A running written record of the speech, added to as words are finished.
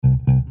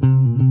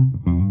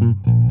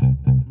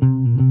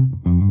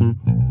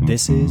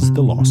This is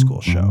The Law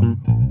School Show.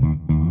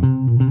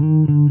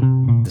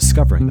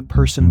 Discovering the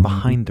person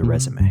behind the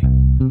resume.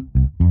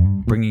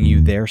 Bringing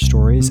you their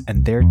stories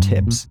and their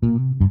tips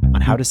on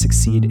how to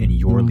succeed in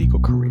your legal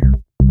career.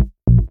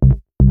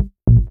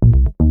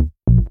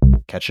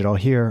 Catch it all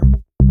here,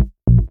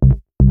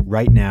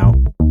 right now,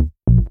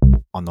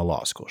 on The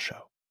Law School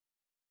Show.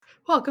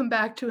 Welcome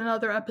back to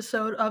another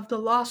episode of The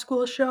Law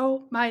School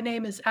Show. My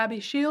name is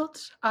Abbey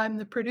Shields. I'm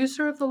the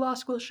producer of The Law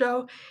School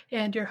Show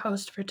and your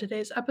host for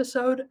today's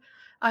episode.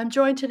 I'm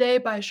joined today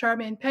by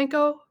Charmaine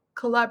Panko,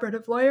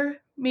 collaborative lawyer,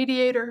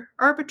 mediator,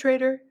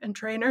 arbitrator, and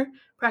trainer,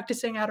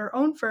 practicing at her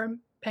own firm,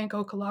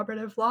 Panko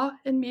Collaborative Law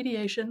and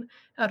Mediation,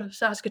 out of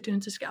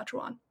Saskatoon,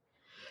 Saskatchewan.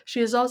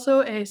 She is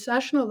also a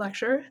sessional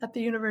lecturer at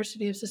the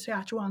University of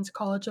Saskatchewan's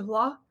College of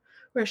Law,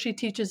 where she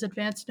teaches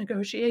advanced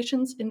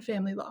negotiations in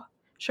family law.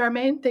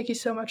 Charmaine, thank you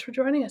so much for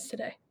joining us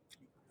today.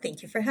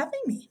 Thank you for having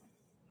me.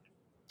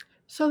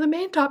 So the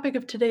main topic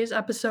of today's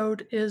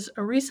episode is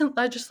a recent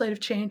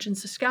legislative change in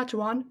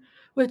Saskatchewan,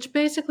 which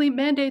basically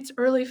mandates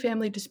early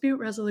family dispute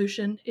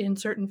resolution in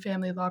certain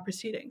family law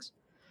proceedings.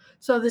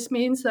 So this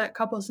means that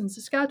couples in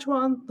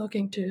Saskatchewan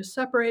looking to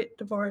separate,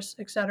 divorce,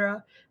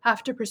 etc.,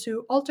 have to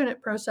pursue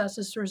alternate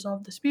processes to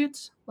resolve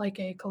disputes, like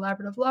a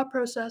collaborative law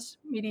process,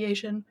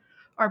 mediation,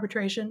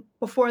 arbitration,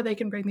 before they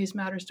can bring these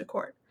matters to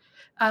court.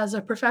 As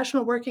a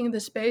professional working in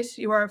this space,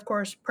 you are, of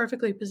course,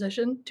 perfectly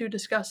positioned to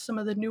discuss some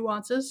of the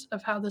nuances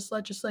of how this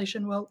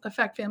legislation will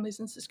affect families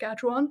in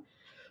Saskatchewan.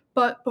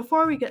 But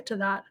before we get to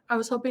that, I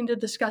was hoping to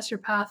discuss your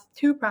path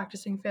to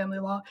practicing family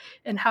law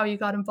and how you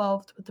got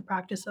involved with the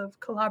practice of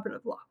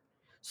collaborative law.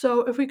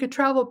 So if we could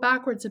travel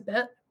backwards a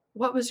bit,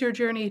 what was your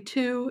journey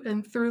to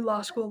and through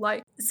law school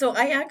like? So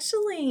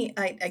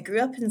I grew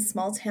up in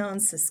small town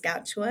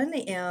Saskatchewan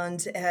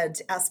and had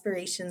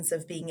aspirations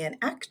of being an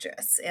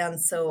actress. And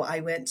so I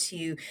went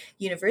to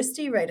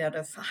university right out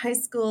of high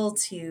school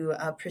to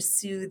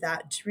pursue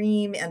that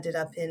dream, ended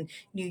up in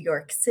New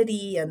York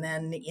City and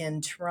then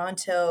in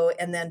Toronto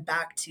and then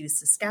back to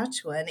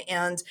Saskatchewan.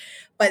 And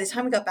by the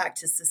time I got back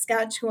to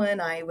Saskatchewan,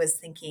 I was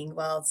thinking,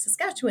 well,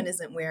 Saskatchewan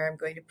isn't where I'm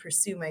going to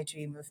pursue my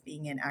dream of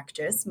being an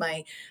actress.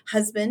 My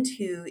husband,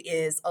 who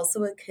is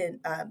also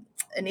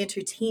an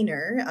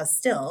entertainer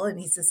still, and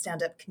he's a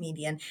stand-up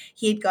comedian.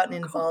 He had gotten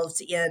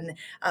involved in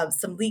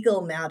some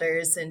legal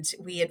matters, and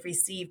we had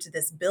received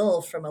this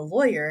bill from a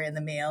lawyer in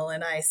the mail.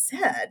 And I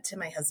said to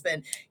my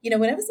husband,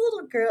 when I was a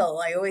little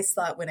girl, I always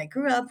thought when I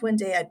grew up one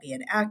day I'd be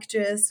an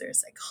actress or a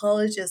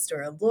psychologist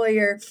or a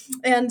lawyer.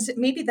 And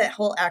maybe that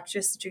whole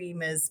actress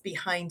dream is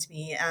behind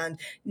me. And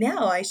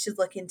now I should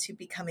look into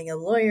becoming a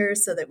lawyer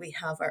so that we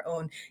have our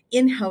own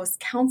in-house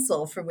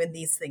counsel for when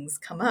these things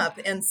come up.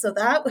 And so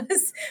that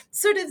was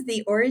sort of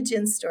the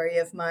origin story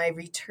of my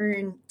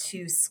return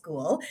to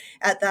school.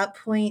 At that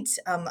point,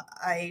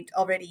 I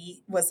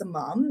already was a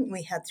mom.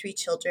 We had 3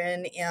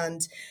 children,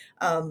 and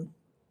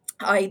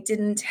I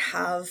didn't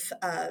have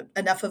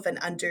enough of an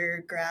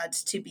undergrad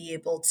to be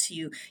able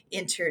to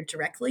enter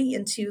directly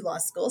into law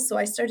school. So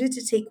I started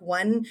to take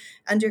one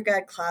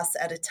undergrad class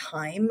at a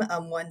time,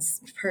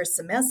 once per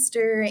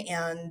semester,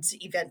 and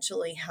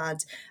eventually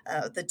had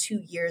the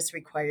 2 years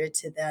required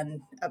to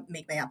then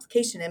make my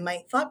application. And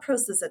my thought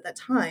process at that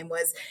time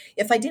was,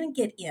 if I didn't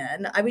get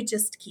in, I would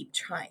just keep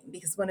trying,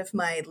 because one of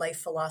my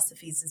life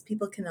philosophies is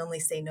people can only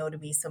say no to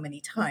me so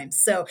many times.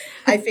 So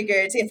I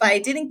figured if I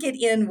didn't get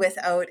in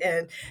without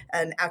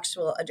an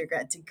actual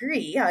undergrad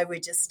degree, I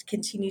would just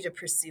continue to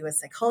pursue a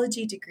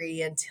psychology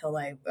degree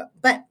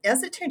but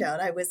as it turned out,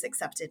 I was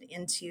accepted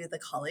into the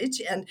college,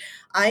 and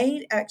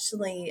I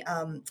actually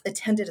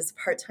attended as a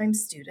part-time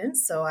student.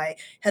 So I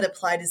had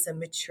applied as a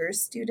mature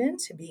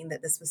student, being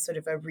that this was sort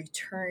of a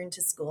return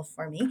to school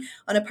for me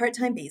on a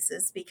part-time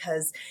basis,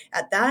 because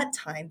at that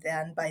time,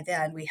 by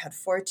then we had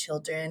 4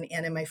 children.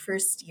 And in my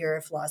first year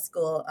of law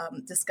school,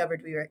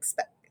 discovered we were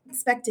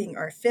expecting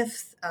our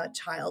 5th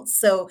child.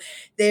 So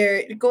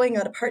they're going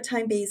on a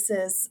part-time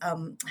basis,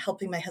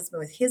 helping my husband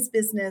with his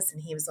business,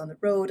 and he was on the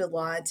road a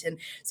lot. And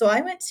so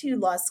I went to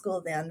law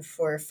school then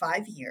for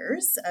 5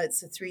 years.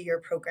 It's a 3-year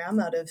program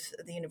out of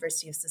the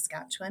University of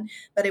Saskatchewan,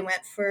 but I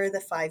went for the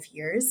 5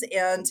 years.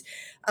 And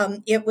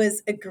it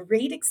was a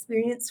great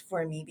experience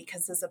for me,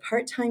 because as a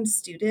part-time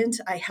student,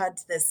 I had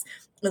this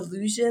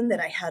illusion that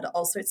I had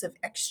all sorts of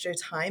extra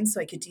time,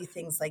 so I could do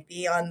things like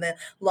be on the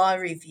law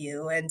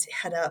review and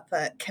head up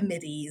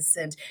committees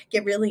and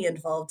get really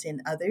involved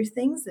in other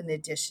things in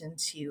addition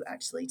to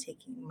actually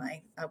taking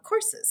my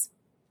courses.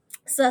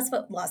 So that's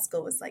what law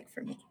school was like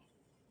for me.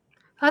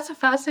 That's a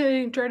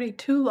fascinating journey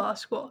to law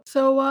school.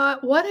 So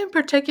what in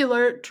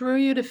particular drew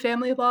you to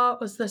family law?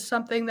 Was this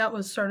something that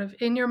was sort of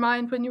in your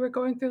mind when you were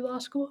going through law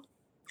school?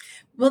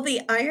 Well,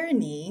 the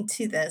irony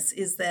to this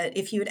is that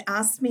if you had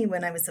asked me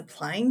when I was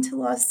applying to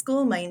law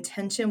school, my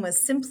intention was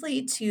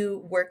simply to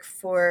work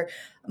for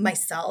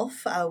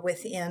myself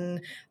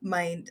within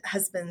my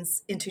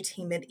husband's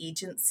entertainment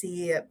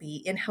agency,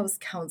 be in-house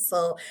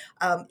counsel.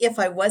 If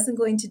I wasn't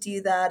going to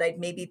do that, I'd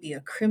maybe be a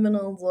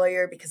criminal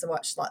lawyer because I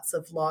watched lots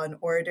of Law and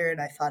Order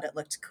and I thought it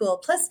looked cool.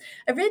 Plus,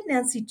 I read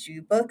Nancy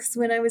Drew books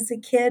when I was a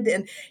kid,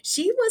 and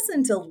she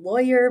wasn't a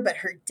lawyer, but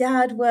her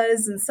dad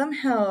was. And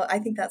somehow I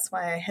think that's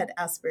why I had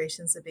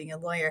aspirations of being a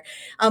lawyer.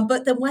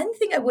 But the one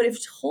thing I would have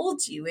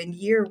told you in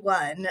year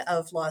one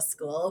of law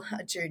school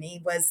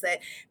journey was that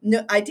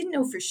no, I didn't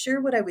know for sure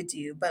what I would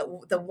do,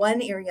 but the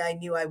one area I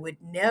knew I would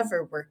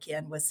never work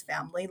in was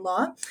family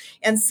law.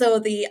 And so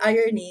the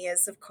irony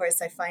is, of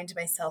course, I find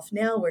myself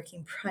now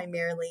working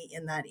primarily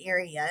in that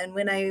area. And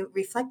when I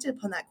reflected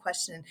upon that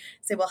question,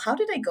 say, well, how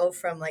did I go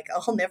from like,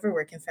 I'll never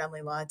work in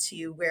family law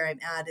to where I'm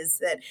at, is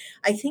that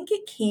I think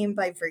it came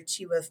by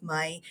virtue of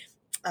my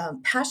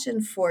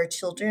passion for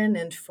children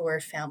and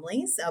for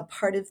families.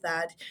 Part of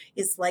that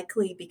is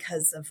likely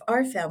because of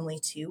our family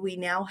too. We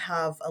now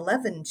have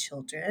 11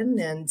 children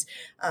and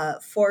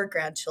 4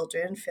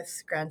 grandchildren,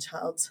 5th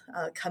grandchild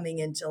coming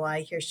in July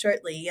here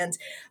shortly. And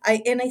I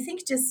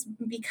think just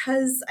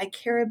because I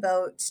care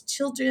about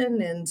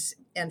children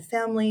and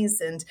families,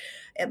 and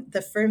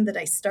the firm that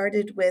I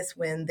started with,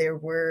 when there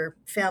were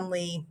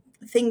family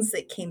things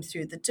that came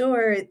through the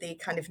door, they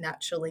kind of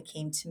naturally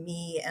came to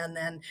me. And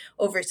then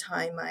over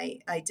time,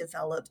 I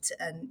developed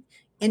an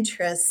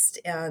interest,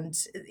 and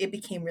it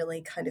became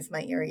really kind of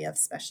my area of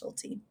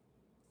specialty.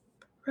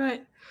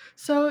 Right.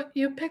 So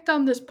you picked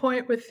on this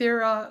point with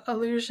your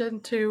allusion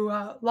to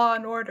Law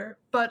and Order,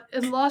 but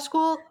in law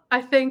school,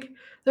 I think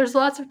there's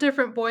lots of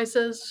different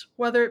voices,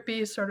 whether it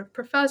be sort of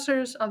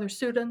professors, other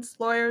students,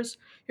 lawyers,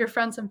 your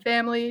friends and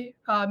family,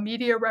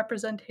 media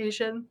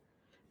representation,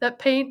 that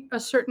paint a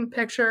certain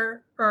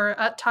picture, or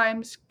at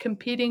times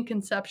competing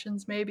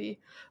conceptions, maybe,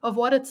 of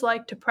what it's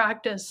like to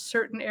practice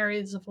certain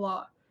areas of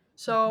law.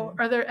 So,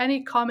 are there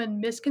any common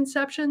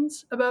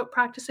misconceptions about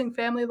practicing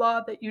family law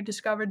that you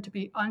discovered to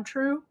be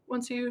untrue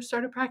once you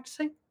started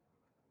practicing?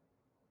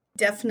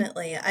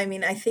 Definitely. I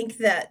mean, I think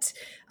that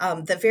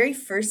the very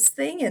first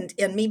thing,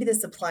 and maybe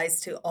this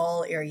applies to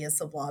all areas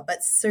of law,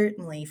 but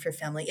certainly for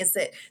family, is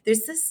that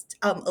there's this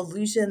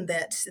illusion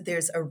that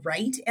there's a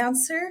right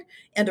answer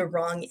and a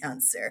wrong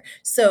answer.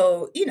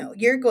 So,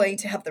 you're going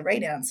to have the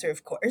right answer,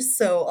 of course.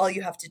 So all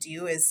you have to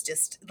do is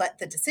just let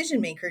the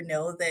decision maker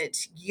know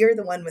that you're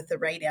the one with the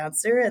right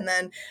answer, and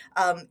then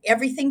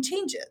everything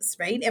changes,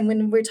 right? And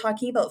when we're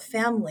talking about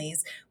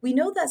families, we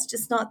know that's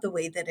just not the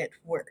way that it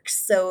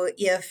works. So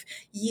if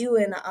you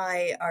and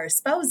I are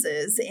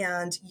spouses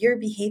and you're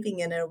behaving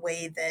in a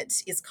way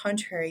that is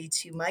contrary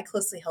to my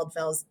closely held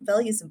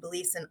values and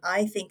beliefs, and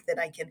I think that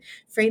I can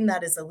frame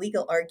that as a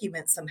legal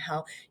argument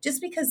somehow,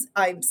 just because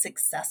I'm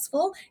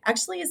successful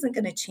actually isn't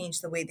going to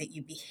change the way that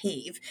you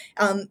behave.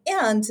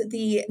 And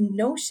the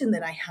notion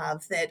that I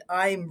have that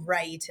I'm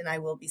right and I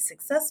will be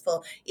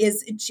successful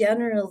is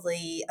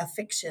generally a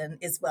fiction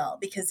as well,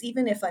 because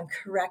even if I'm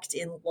correct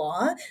in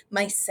law,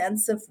 my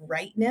sense of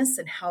rightness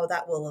and how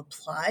that will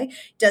apply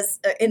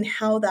and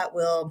how that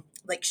will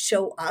like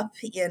show up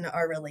in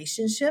our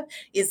relationship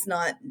is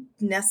not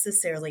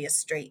necessarily a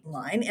straight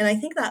line. And I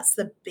think that's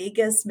the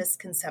biggest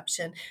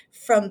misconception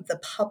from the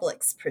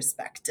public's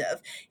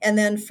perspective. And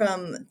then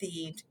from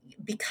the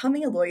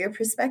becoming a lawyer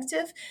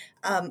perspective,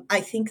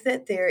 I think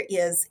that there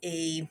is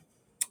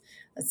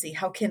let's see,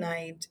 how can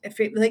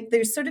like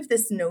there's sort of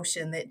this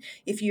notion that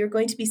if you're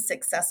going to be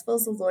successful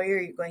as a lawyer,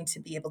 you're going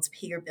to be able to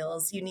pay your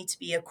bills, you need to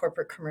be a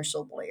corporate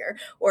commercial lawyer,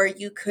 or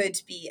you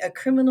could be a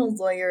criminal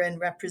lawyer and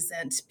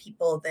represent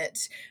people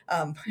that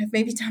have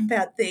maybe done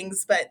bad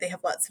things, but they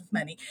have lots of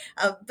money.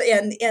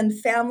 And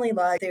family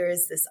law, there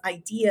is this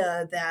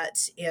idea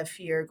that if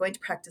you're going to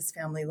practice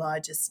family law,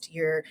 just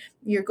you're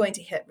going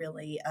to hit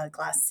really a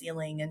glass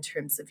ceiling in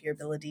terms of your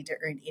ability to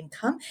earn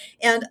income.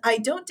 And I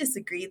don't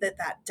disagree that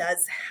that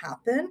does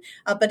happen,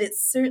 but it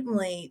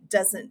certainly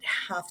doesn't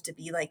have to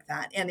be like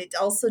that. And it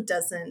also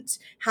doesn't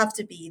have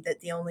to be that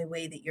the only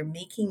way that you're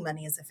making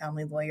money as a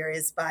family lawyer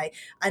is by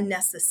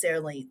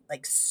unnecessarily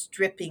like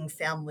stripping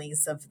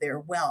families of their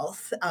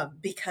wealth,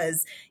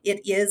 because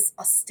it is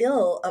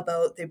still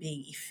about there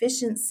being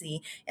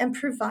efficiency and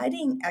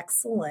providing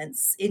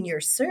excellence in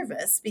your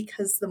service,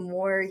 because the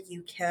more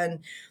you can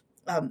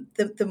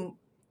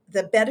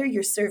the better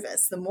your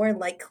service, the more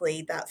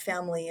likely that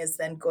family is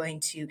then going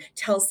to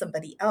tell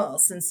somebody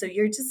else. And so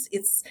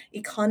it's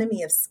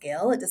economy of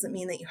scale. It doesn't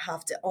mean that you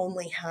have to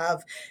only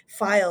have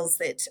files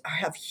that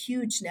have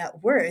huge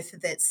net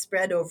worth that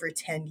spread over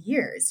 10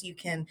 years. You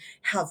can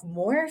have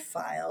more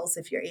files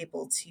if you're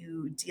able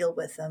to deal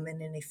with them in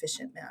an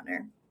efficient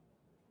manner.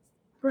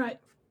 Right.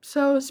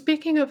 So,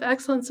 speaking of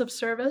excellence of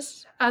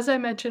service, as I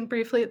mentioned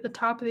briefly at the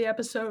top of the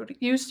episode,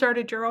 you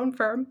started your own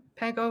firm,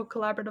 Panko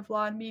Collaborative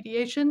Law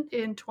Mediation,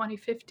 in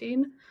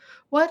 2015.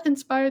 What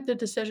inspired the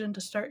decision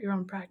to start your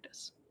own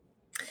practice?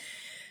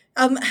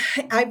 Um,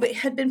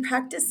 had been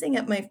practicing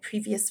at my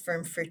previous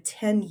firm for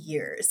 10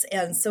 years.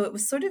 And so it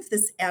was sort of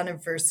this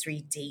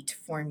anniversary date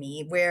for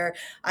me where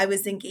I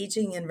was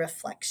engaging in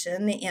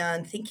reflection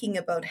and thinking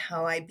about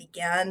how I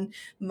began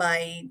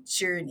my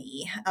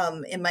journey.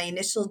 In my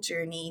initial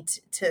journey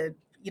to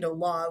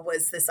law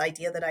was this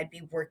idea that I'd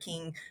be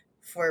working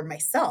for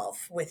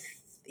myself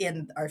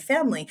in our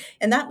family,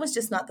 and that was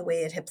just not the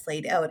way it had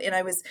played out. And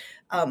I was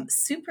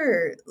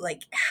super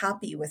like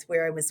happy with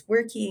where I was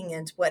working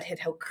and what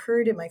had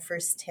occurred in my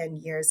first 10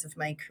 years of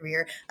my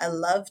career. I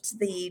loved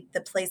the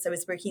place I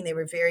was working. They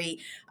were very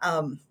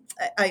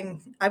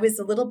I was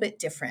a little bit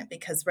different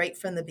because right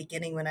from the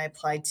beginning, when I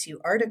applied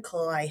to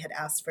article, I had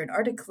asked for an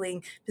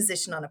articling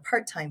position on a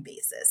part-time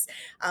basis.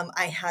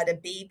 I had a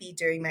baby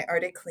during my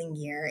articling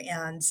year,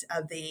 and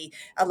they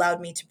allowed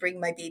me to bring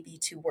my baby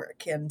to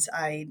work, and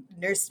I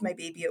nursed my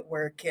baby at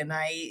work. And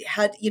I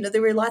had,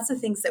 there were lots of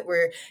things that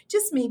were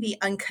just maybe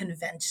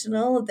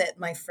unconventional that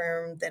my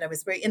firm that I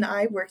was working, and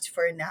I worked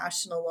for a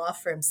national law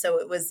firm. So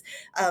it was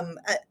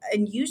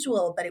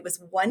unusual, but it was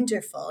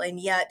wonderful. And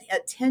yet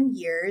at 10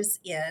 years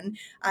in,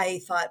 I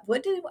thought,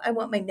 what do I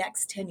want my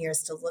next 10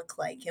 years to look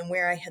like? And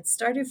where I had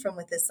started from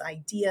with this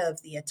idea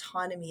of the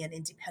autonomy and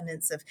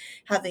independence of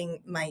having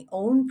my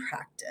own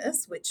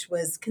practice, which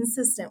was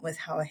consistent with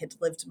how I had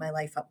lived my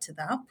life up to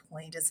that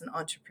point as an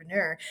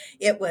entrepreneur,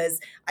 it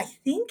was, I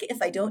think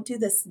if I don't do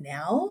this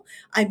now,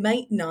 I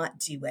might not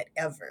do it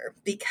ever,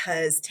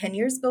 because 10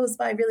 years goes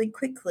by really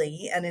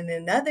quickly. And in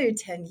another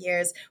 10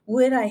 years,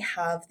 would I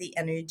have the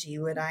energy?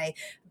 Would I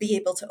be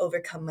able to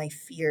overcome my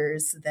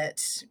fears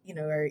that,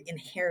 are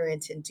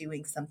inherent in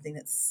doing something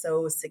that's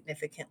so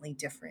significantly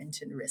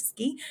different and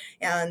risky?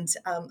 And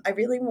I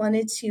really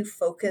wanted to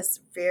focus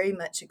very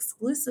much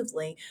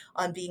exclusively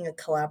on being a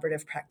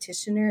collaborative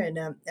practitioner and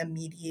a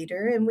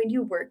mediator. And when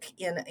you work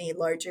in a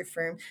larger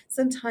firm,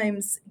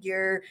 sometimes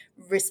your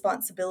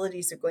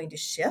responsibilities are going to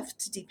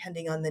shift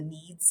depending on the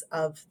needs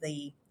of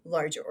the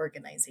larger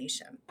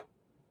organization.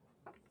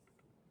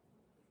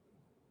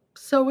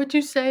 So, would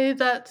you say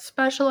that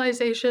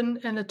specialization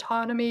and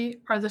autonomy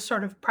are the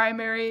sort of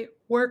primary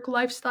work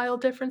lifestyle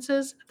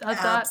differences? Has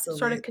that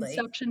sort of Absolutely.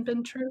 conception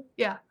been true?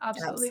 Yeah,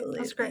 absolutely.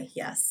 That's great. Absolutely.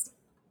 Yes.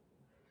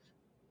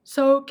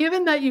 So,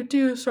 given that you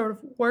do sort of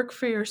work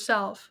for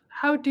yourself,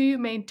 how do you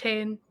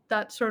maintain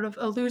that sort of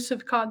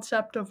elusive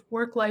concept of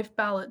work life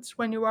balance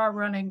when you are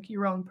running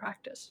your own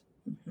practice?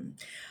 Mhm.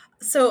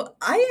 So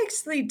I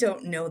actually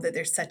don't know that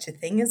there's such a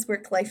thing as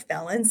work-life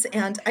balance,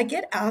 and I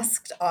get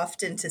asked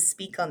often to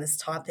speak on this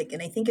topic,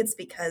 and I think it's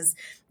because,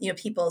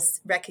 people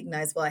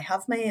recognize, well, I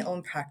have my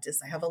own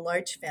practice, I have a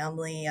large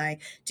family, I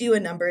do a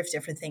number of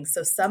different things,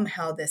 so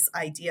somehow this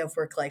idea of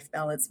work-life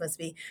balance must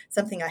be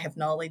something I have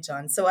knowledge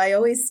on. So I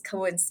always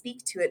go and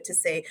speak to it to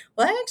say,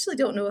 well, I actually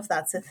don't know if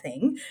that's a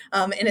thing,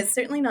 and it's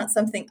certainly not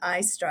something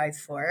I strive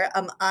for.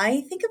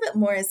 I think of it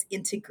more as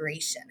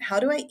integration.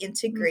 How do I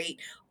integrate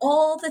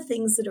all the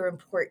things that are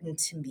important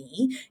to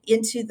me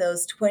into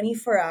those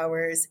 24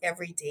 hours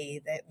every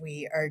day that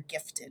we are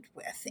gifted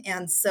with?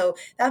 And so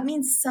that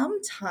means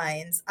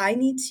sometimes I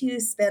need to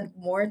spend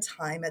more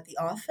time at the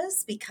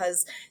office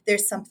because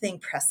there's something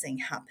pressing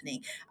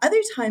happening. Other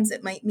times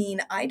it might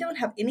mean I don't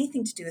have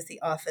anything to do with the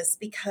office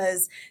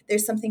because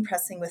there's something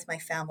pressing with my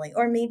family.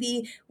 Or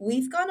maybe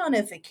we've gone on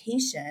a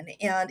vacation,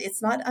 and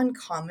it's not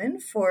uncommon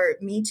for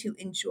me to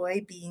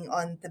enjoy being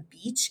on the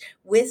beach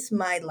with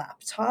my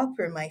laptop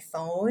or my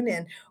phone,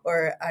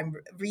 or I'm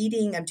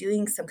reading, I'm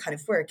doing some kind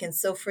of work. And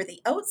so for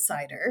the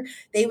outsider,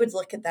 they would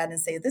look at that and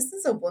say, this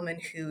is a woman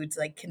who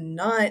like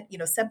cannot,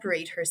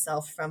 separate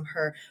herself from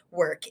her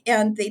work.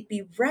 And they'd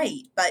be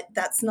right, but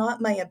that's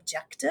not my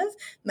objective.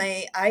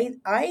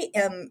 I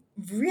am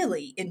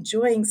really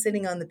enjoying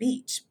sitting on the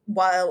beach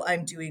while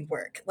I'm doing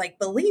work. Like,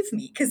 believe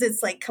me, because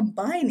it's like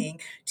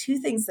combining two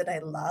things that I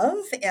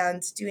love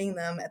and doing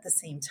them at the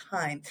same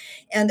time.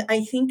 And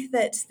I think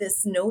that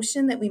this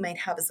notion that we might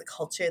have as a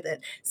culture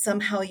that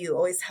somehow you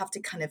always have to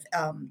kind of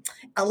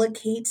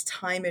allocate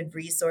time and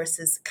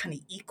resources kind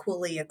of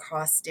equally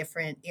across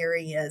different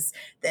areas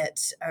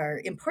that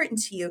are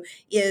important to you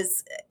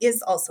is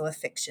also a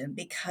fiction,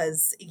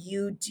 because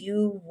you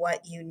do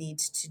what you need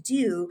to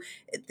do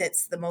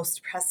that's the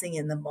most pressing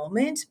in the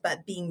moment,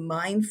 but being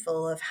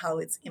mindful of how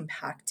it's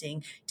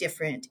impacting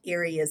different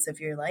areas of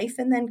your life,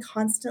 and then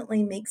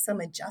constantly make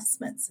some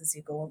adjustments as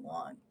you go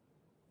along.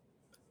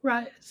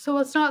 Right. So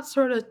it's not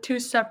sort of two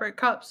separate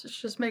cups. It's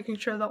just making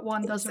sure that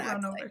one doesn't run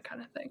Exactly. over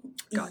kind of thing.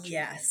 Gotcha.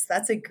 Yes,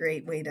 that's a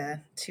great way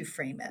to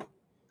frame it.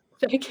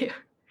 Thank you.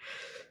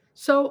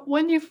 So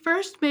when you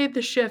first made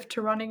the shift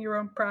to running your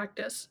own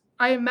practice,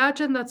 I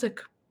imagine that's a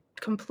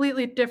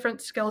completely different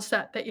skill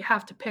set that you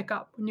have to pick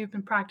up when you've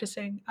been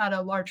practicing at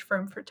a large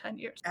firm for 10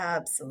 years.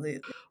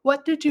 Absolutely.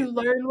 What did you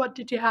learn? What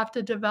did you have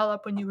to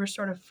develop when you were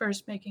sort of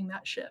first making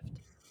that shift?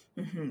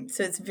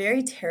 So it's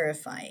very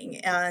terrifying.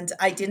 And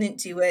I didn't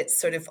do it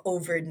sort of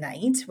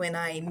overnight when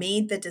I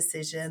made the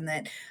decision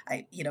that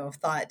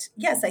thought,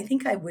 yes, I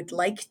think I would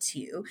like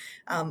to.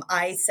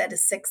 I set a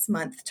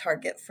 6-month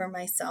target for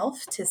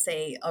myself to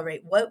say, all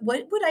right, what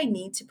would I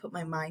need to put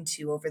my mind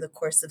to over the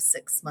course of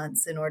 6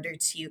 months in order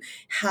to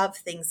have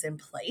things in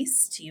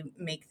place to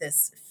make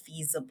this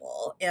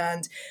feasible?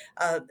 And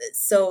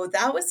so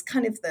that was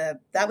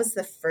that was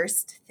the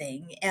first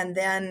thing. And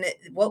then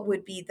what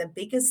would be the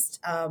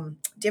biggest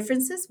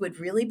differences would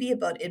really be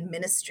about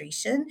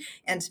administration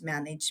and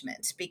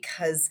management,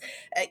 because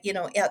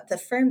at the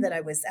firm that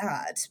I was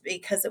at,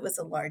 because it was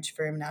a large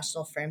firm,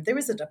 national firm, there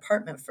was a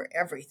department for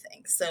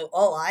everything. So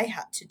all I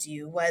had to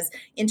do was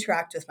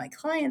interact with my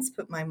clients,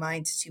 put my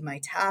mind to my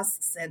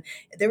tasks, and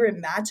there were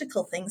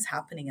magical things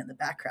happening in the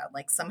background.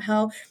 Like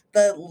somehow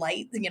the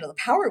light, the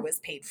power was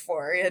paid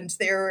for, and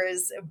there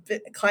was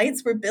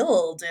clients were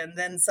billed, and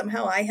then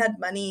somehow I had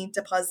money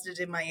deposited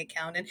in my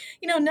account. And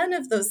none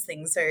of those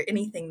things are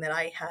anything that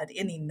I had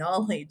any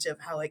knowledge of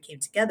how it came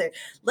together,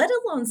 let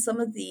alone some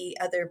of the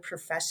other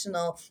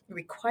professional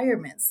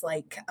requirements,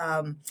 like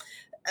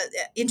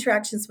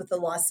interactions with the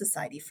Law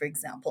Society, for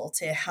example,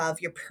 to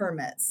have your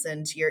permits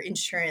and your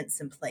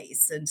insurance in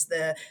place, and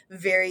the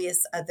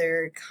various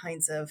other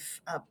kinds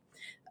of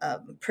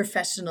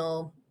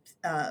professional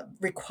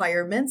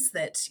requirements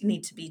that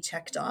need to be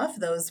checked off.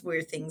 Those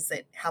were things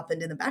that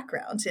happened in the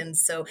background. And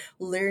so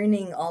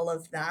learning all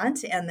of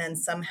that, and then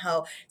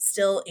somehow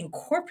still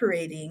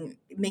incorporating,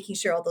 making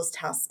sure all those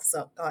tasks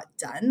got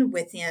done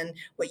within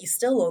what you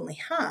still only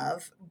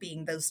have,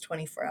 being those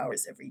 24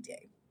 hours every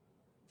day.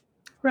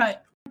 Right.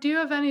 Do you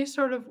have any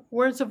sort of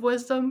words of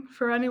wisdom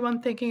for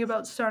anyone thinking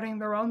about starting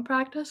their own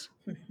practice?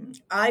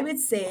 I would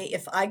say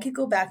if I could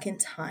go back in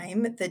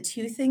time, the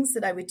two things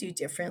that I would do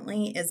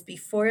differently is,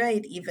 before I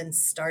had even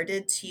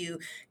started to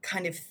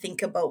kind of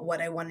think about what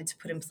I wanted to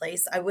put in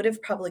place, I would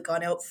have probably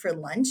gone out for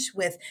lunch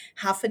with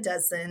half a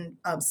dozen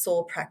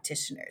sole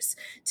practitioners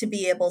to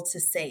be able to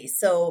say,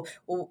 so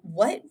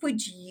what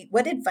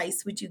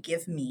advice would you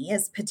give me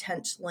as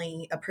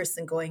potentially a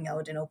person going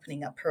out and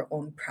opening up her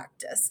own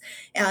practice?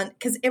 And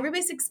because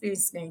everybody's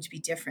experience is going to be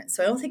different.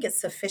 So I don't think it's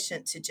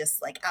sufficient to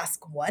just like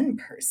ask one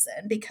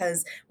person, because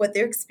what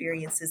their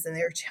experiences and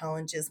their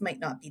challenges might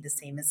not be the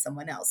same as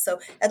someone else. So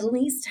at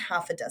least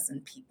half a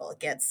dozen people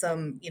get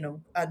some,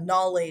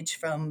 knowledge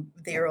from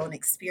their own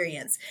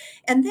experience.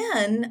 And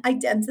then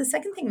the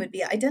second thing would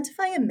be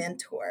identify a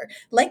mentor,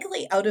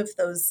 likely out of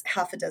those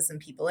half a dozen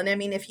people. And I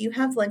mean, if you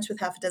have lunch with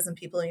half a dozen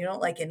people and you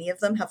don't like any of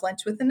them, have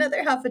lunch with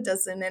another half a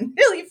dozen and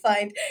really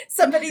find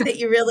somebody that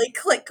you really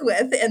click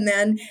with, and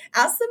then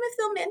ask them if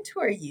they'll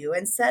mentor you,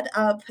 and set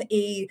up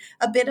a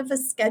bit of a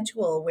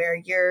schedule where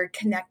you're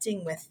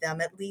connecting with them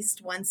at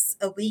least once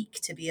a week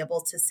to be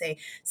able to say,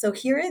 so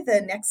here are the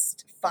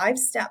next 5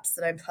 steps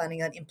that I'm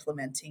planning on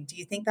implementing. Do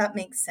you think that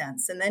makes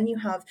sense? And then you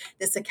have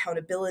this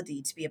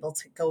accountability to be able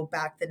to go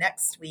back the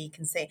next week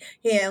and say,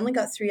 hey, I only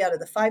got 3 out of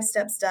the 5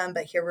 steps done,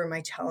 but here were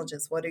my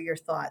challenges. What are your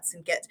thoughts?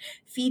 And get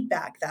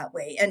feedback that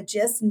way. And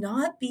just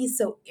not be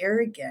so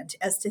arrogant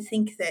as to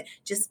think that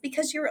just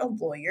because you're a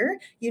lawyer,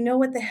 you know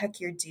what the heck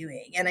you're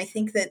doing. And I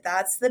think that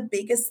that's the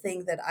biggest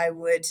thing that I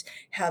would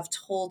have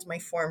told my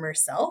former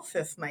self,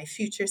 if my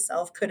future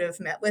self could have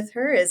met with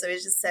her, is I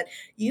was just said,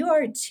 you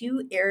are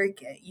too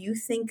arrogant. You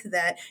think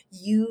that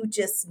you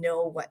just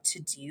know what to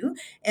do.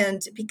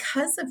 And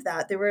because of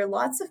that, there were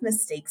lots of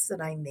mistakes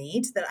that I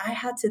made that I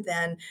had to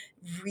then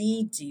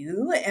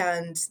redo,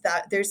 and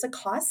that there's a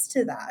cost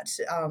to that,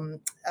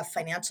 a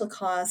financial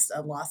cost,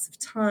 a loss of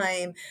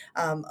time,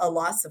 a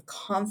loss of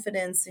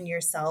confidence in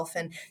yourself.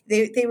 And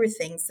they were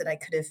things that I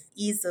could have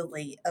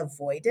easily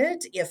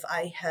avoided if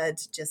I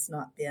had just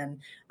not been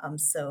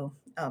so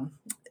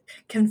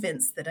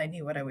convinced that I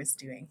knew what I was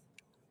doing.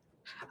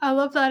 I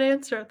love that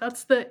answer.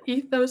 That's the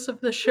ethos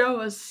of the show,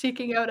 is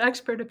seeking out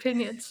expert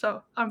opinions.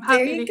 So I'm There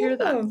happy to you hear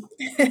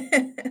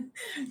that. go.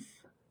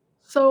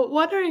 So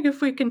wondering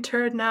if we can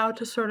turn now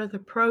to sort of the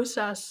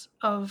process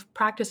of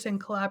practicing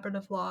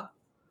collaborative law.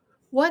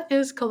 What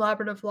is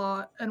collaborative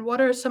law, and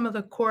what are some of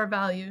the core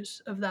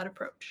values of that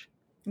approach?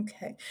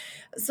 Okay.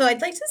 So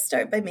I'd like to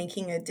start by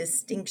making a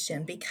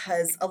distinction,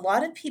 because a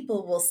lot of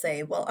people will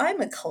say, well, I'm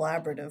a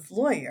collaborative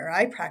lawyer.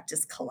 I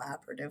practice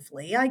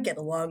collaboratively. I get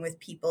along with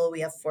people.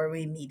 We have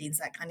 4-way meetings,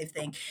 that kind of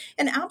thing.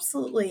 And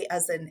absolutely,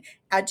 as an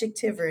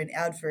adjective or an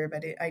adverb,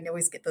 I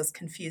always get those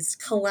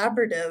confused.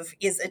 Collaborative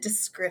is a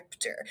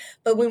descriptor.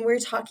 But when we're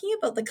talking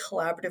about the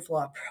collaborative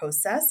law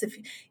process,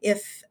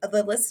 if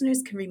the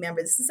listeners can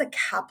remember, this is a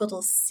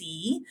capital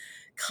C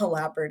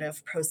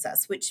collaborative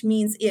process, which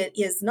means it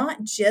is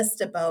not just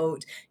about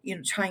about,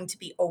 trying to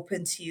be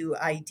open to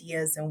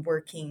ideas and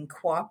working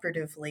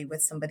cooperatively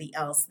with somebody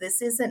else.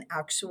 This is an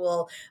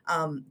actual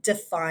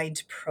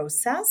defined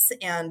process.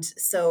 And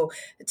so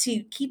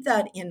to keep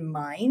that in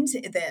mind,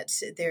 that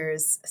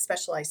there's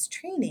specialized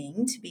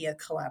training to be a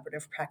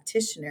collaborative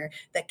practitioner,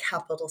 the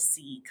capital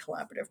C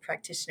collaborative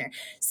practitioner.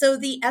 So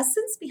the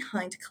essence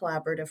behind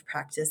collaborative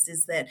practice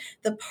is that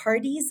the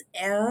parties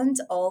and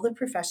all the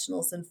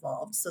professionals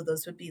involved, so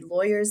those would be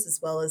lawyers as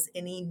well as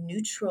any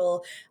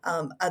neutral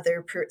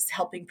other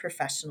helping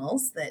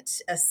professionals that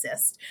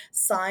assist,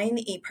 sign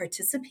a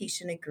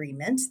participation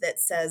agreement that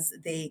says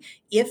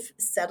if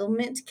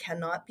settlement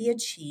cannot be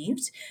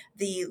achieved,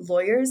 the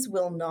lawyers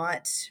will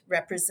not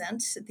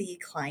represent the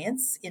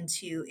clients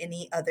into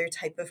any other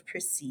type of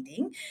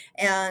proceeding,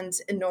 and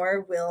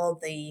nor will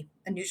the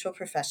neutral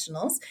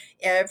professionals.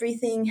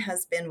 Everything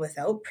has been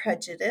without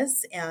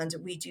prejudice, and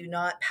we do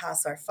not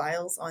pass our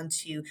files on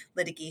to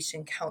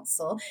litigation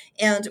counsel.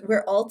 And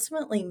we're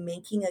ultimately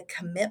making a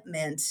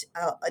commitment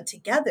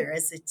together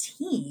as a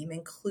team,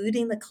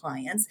 including the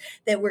clients,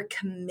 that we're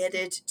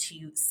committed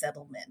to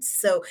settlement.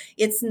 So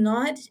it's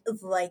not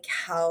like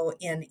how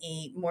in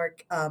a more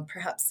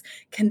perhaps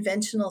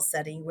conventional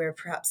setting where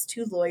perhaps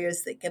two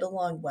lawyers that get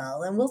along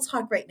well, and we'll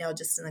talk right now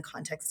just in the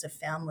context of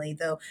family,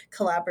 though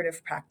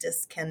collaborative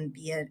practice can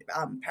be a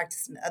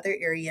practice in other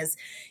areas,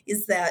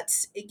 is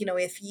that,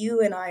 if you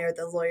and I are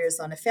the lawyers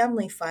on a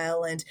family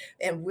file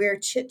and we're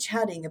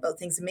chit-chatting about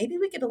things, and maybe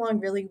we get along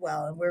really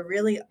well and we're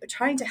really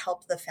trying to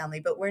help the family,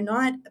 but we're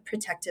not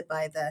protected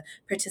by the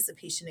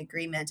participation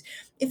agreement.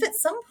 If at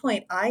some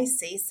point I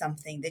say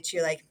something that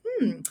you're like,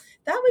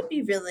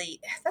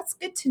 that's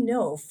good to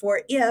know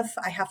for if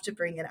I have to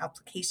bring an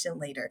application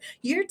later,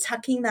 you're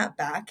tucking that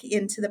back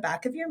into the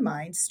back of your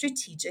mind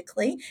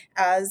strategically,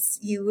 as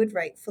you would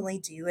rightfully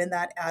do in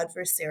that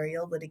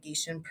adversarial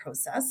litigation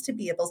process, to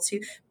be able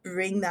to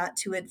bring that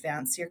to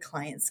advance your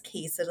client's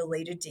case at a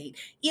later date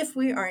if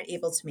we aren't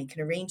able to make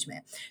an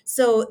arrangement.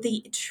 So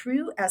the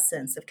true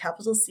essence of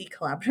capital C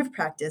collaborative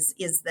practice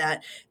is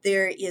that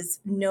there is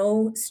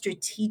no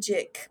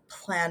strategic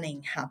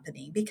planning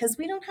happening, because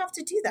we don't have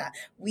to do that.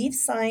 We've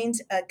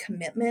signed a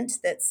commitment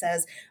that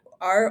says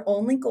our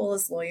only goal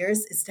as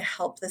lawyers is to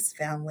help this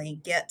family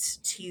get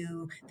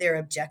to their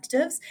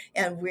objectives,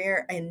 and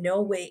we're in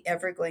no way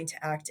ever going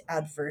to act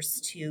adverse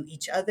to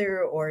each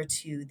other or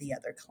to the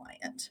other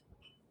client.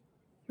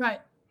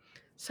 Right.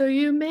 So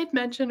you made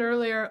mention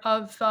earlier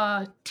of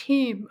a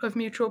team of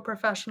mutual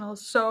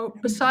professionals. So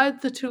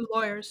besides the two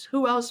lawyers,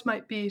 who else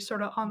might be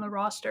sort of on the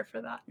roster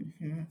for that?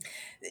 Mm-hmm.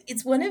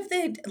 It's one of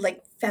the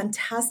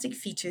fantastic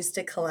features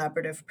to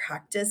collaborative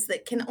practice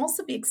that can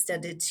also be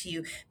extended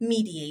to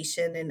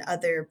mediation and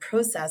other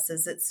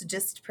processes. It's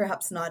just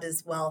perhaps not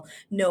as well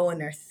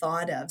known or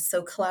thought of.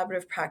 So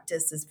collaborative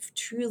practice is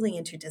truly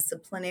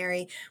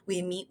interdisciplinary.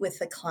 We meet with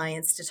the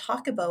clients to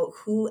talk about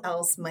who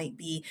else might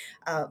be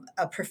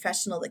a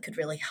professional that could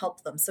really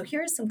help them. So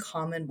here are some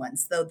common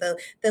ones, though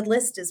the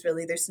list is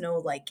really, there's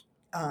no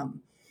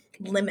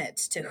limit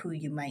to who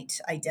you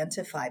might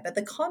identify. But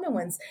the common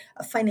ones,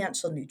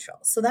 financial neutral.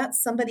 So that's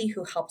somebody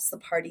who helps the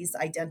parties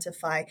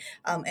identify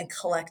and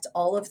collect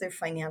all of their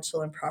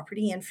financial and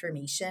property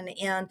information,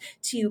 and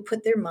to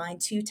put their mind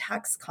to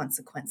tax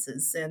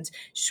consequences and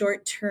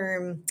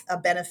short-term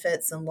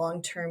benefits and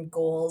long-term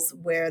goals,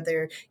 where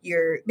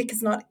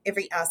because not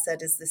every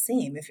asset is the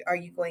same. Are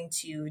you going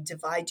to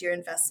divide your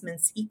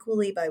investments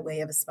equally by way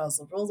of a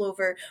spousal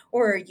rollover,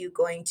 or are you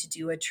going to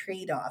do a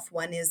trade-off?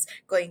 One is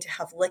going to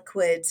have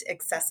liquid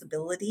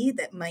accessibility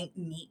that might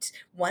meet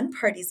one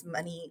party's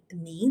money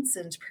needs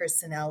and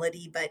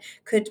personality, but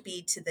could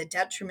be to the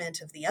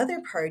detriment of the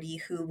other party,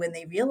 who, when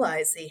they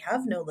realize they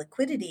have no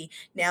liquidity,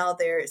 now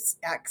they're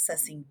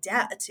accessing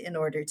debt in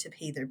order to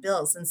pay their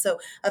bills. And so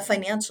a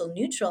financial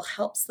neutral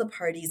helps the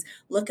parties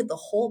look at the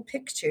whole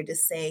picture to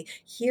say,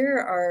 here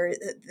are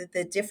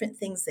the different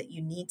things that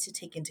you need to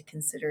take into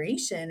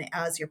consideration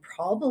as you're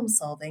problem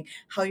solving,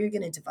 how you're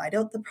going to divide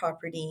out the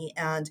property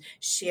and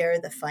share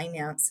the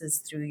finances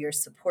through your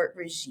support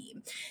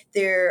regime.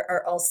 There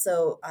are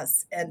also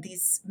and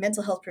these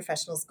mental health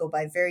professionals go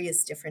by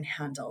various different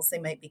handles. They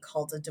might be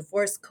called a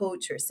divorce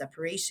coach or a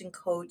separation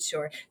coach,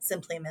 or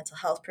simply a mental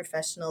health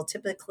professional,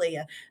 typically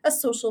a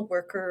social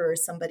worker or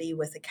somebody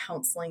with a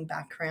counseling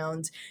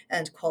background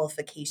and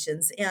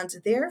qualifications. And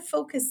their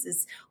focus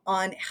is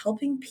on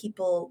helping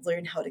people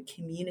learn how to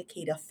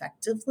communicate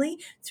effectively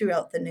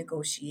throughout the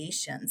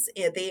negotiations.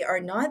 They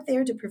are not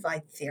there to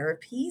provide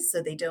therapy,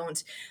 so they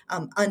don't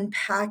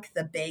unpack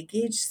the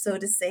baggage, so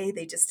to say.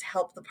 They just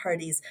help the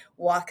parties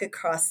walk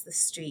across the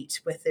street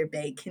with their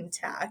bag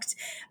intact.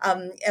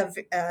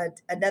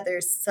 Another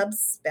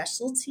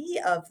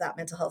subspecialty of that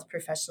mental health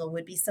professional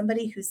would be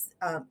somebody who's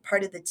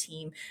part of the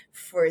team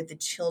for the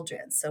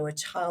children, so a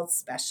child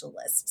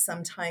specialist.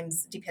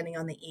 Sometimes, depending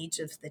on the age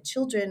of the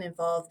children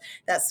involved,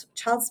 that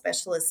child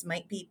specialist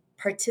might be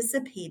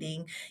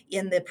participating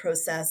in the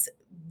process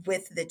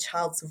with the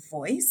child's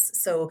voice.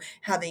 So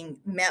having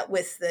met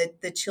with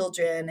the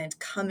children and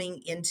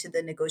coming into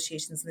the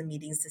negotiations and the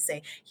meetings to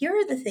say, here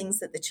are the things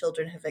that the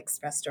children have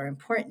expressed are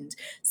important.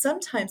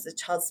 Sometimes the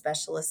child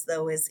specialist,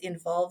 though, is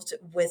involved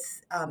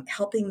with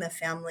helping the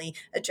family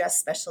address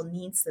special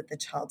needs that the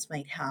child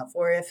might have,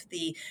 or if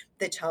the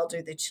child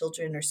or the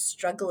children are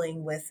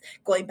struggling with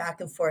going back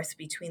and forth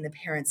between the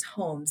parents'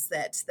 homes,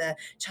 that the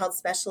child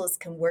specialist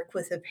can work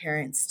with the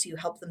parents to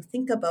help them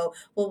think about,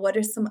 well, what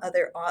are some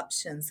other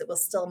options that will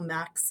still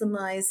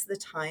maximize the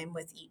time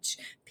with each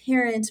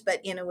parent, but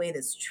in a way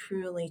that's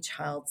truly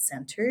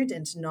child-centered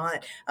and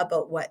not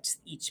about what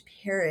each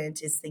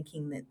parent is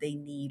thinking that they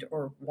need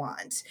or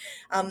want.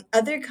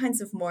 Other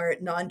kinds of more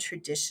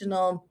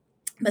non-traditional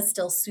but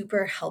still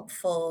super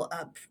helpful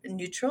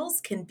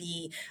neutrals can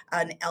be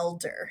an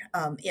elder,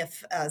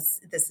 if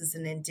this is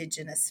an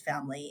Indigenous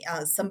family,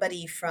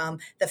 somebody from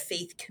the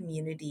faith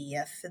community,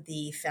 if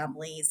the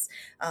family's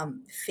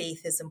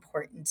faith is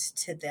important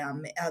to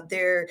them.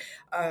 There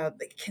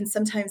can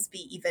sometimes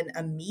be even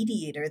a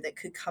mediator that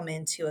could come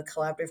into a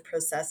collaborative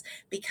process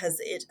because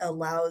it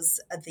allows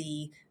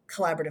the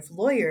collaborative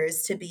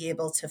lawyers to be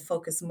able to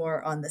focus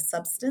more on the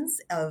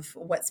substance of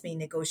what's being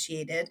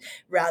negotiated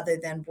rather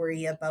than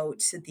worry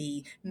about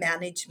the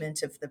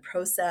management of the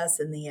process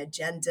and the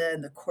agenda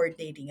and the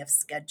coordinating of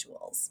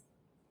schedules.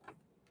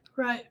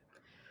 Right.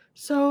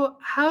 So,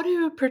 how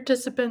do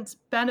participants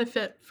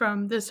benefit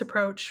from this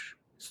approach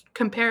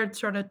compared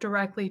sort of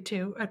directly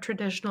to a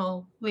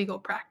traditional legal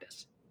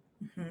practice?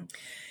 Mm-hmm.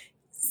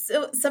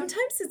 So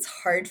sometimes it's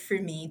hard for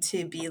me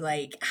to be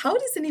like, how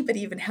does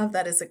anybody even have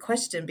that as a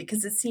question?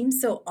 Because it seems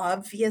so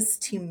obvious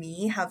to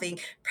me, having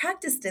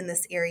practiced in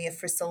this area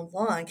for so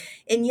long.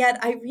 And yet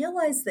I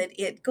realize that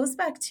it goes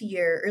back to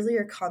your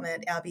earlier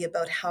comment, Abby,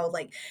 about how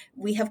like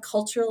we have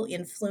cultural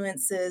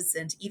influences,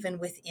 and even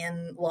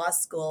within law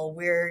school,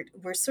 we're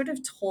sort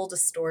of told a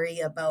story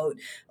about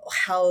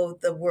how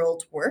the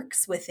world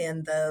works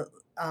within the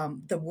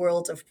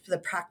world of the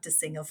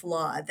practicing of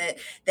law, that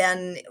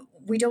then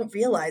we don't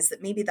realize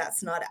that maybe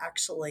that's not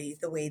actually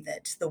the way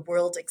that the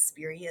world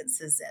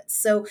experiences it.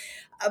 So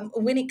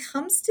when it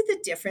comes to the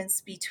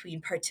difference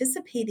between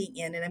participating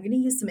in, and I'm going to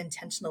use some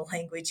intentional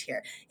language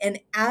here, an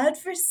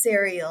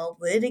adversarial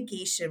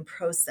litigation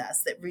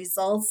process that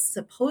results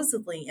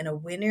supposedly in a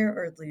winner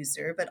or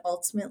loser, but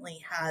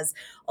ultimately has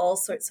all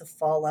sorts of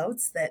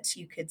fallouts that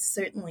you could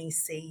certainly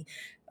see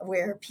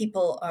where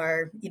people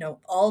are,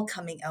 all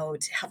coming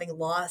out having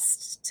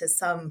lost to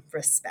some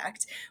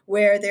respect,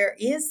 where there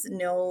is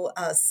no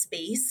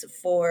space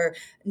for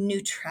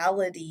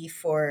neutrality,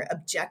 for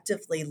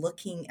objectively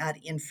looking at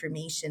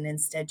information.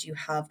 Instead, you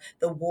have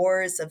the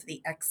wars of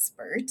the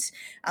expert.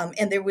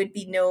 And there would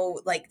be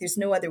there's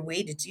no other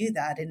way to do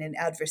that in an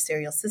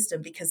adversarial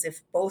system, because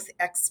if both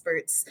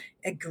experts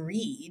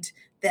agreed,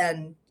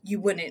 then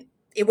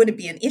it wouldn't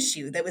be an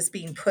issue that was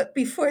being put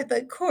before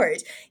the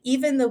court.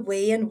 Even the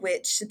way in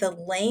which the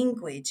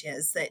language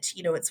is that,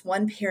 it's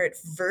one parent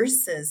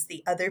versus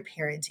the other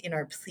parent in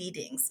our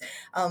pleadings.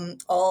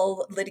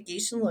 All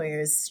litigation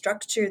lawyers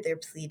structure their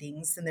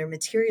pleadings and their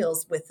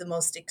materials with the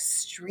most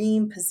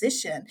extreme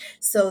position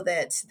so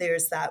that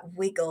there's that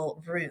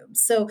wiggle room.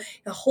 So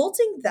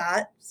holding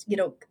that,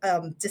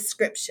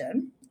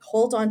 description,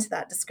 hold on to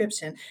that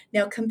description.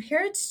 Now,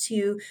 compared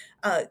to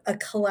a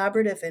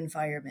collaborative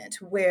environment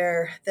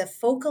where the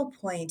focal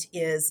point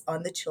is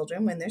on the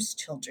children when there's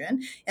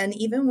children, and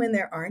even when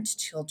there aren't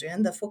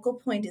children, the focal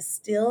point is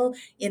still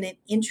in an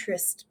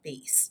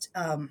interest-based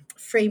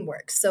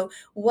framework. So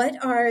what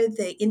are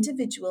the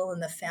individual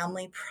and the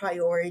family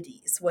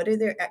priorities? What are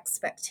their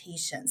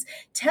expectations?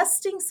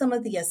 Testing some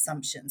of the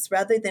assumptions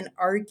rather than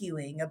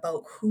arguing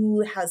about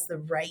who has the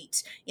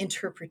right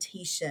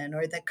interpretation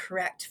or the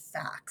correct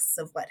facts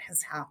of what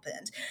has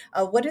happened.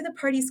 What are the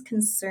parties'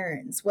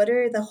 concerns? What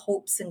are the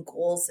hopes and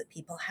goals that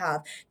people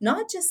have,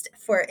 not just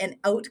for an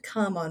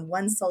outcome on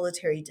one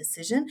solitary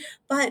decision,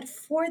 but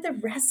for the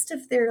rest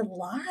of their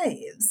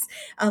lives?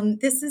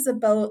 This is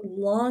about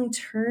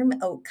long-term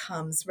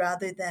outcomes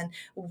rather than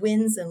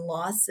wins and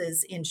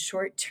losses in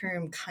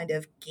short-term kind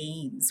of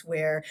games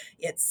where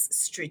it's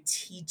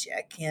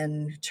strategic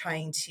and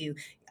trying to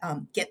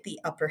get the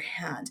upper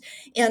hand.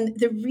 And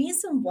the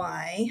reason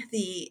why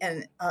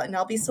and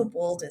I'll be so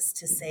bold as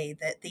to say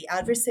that the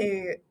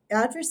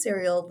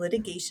adversarial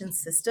litigation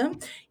system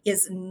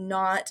is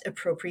not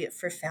appropriate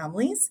for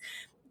families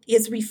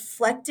is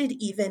reflected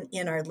even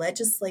in our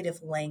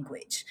legislative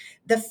language.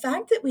 The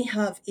fact that we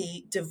have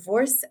a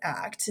Divorce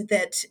Act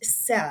that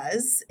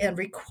says and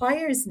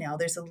requires now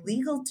there's a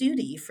legal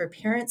duty for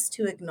parents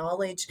to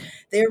acknowledge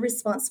their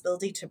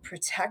responsibility to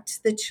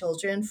protect the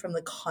children from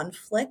the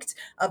conflict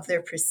of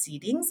their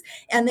proceedings,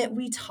 and that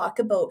we talk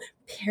about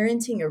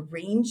parenting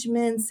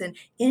arrangements and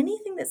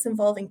anything that's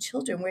involving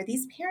children where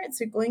these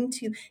parents are going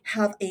to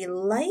have a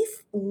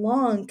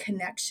lifelong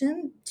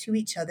connection to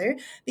each other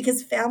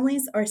because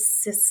families are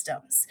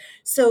systems.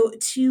 So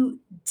to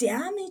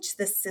damage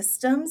the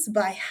systems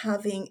by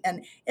having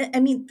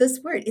this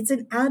word, it's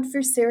an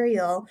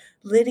adversarial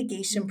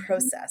litigation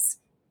process.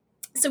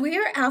 So we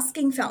are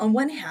asking, on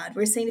one hand,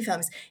 we're saying to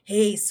families,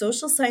 hey,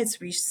 social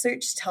science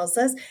research tells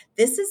us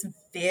this is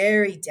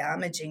very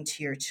damaging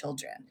to your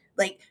children,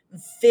 like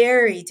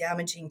very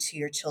damaging to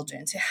your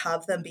children to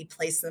have them be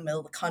placed in the middle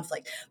of a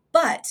conflict.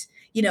 But,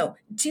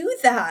 do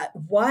that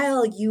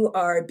while you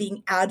are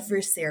being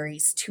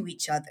adversaries to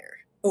each other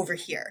over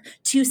here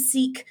to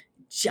seek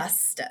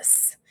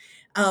justice.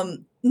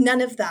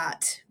 None of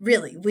that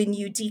really, when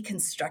you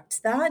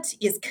deconstruct that,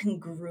 is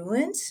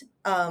congruent.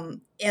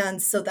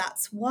 And so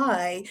that's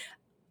why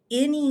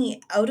any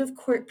out of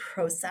court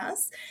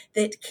process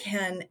that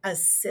can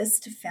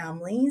assist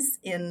families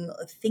in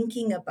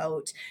thinking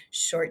about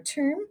short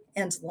term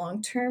and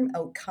long term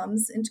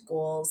outcomes and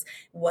goals.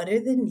 What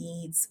are the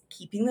needs?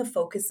 Keeping the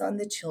focus on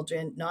the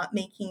children, not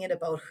making it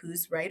about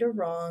who's right or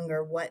wrong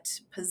or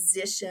what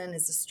position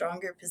is a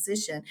stronger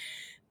position.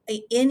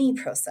 Any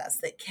process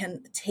that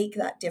can take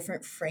that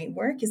different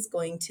framework is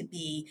going to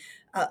be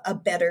a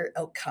better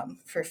outcome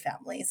for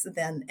families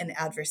than an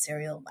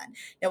adversarial one.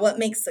 Now, what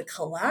makes the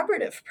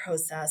collaborative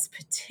process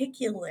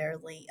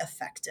particularly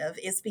effective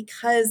is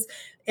because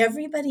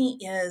everybody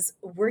is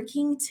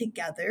working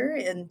together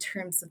in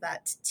terms of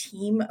that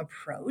team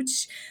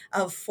approach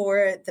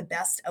for the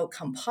best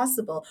outcome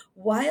possible,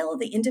 while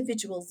the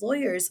individual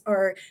lawyers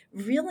are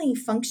really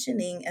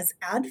functioning as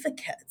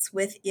advocates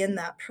within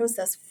that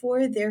process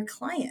for their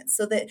clients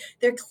so that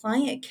their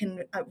client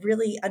can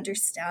really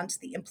understand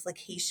the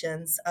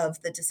implications of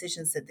the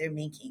decisions that they're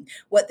making,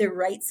 what their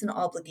rights and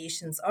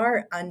obligations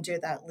are under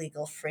that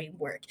legal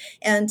framework,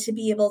 and to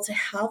be able to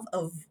have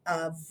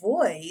a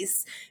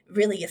voice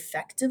really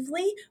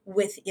effectively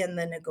within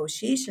the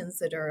negotiations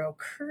that are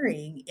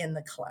occurring in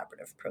the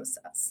collaborative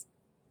process.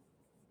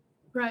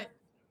 Right.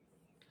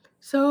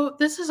 So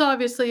this is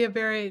obviously a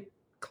very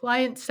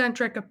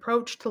client-centric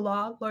approach to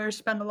law. Lawyers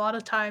spend a lot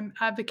of time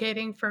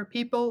advocating for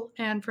people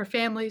and for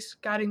families,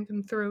 guiding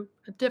them through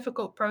a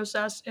difficult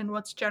process in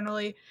what's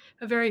generally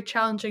a very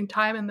challenging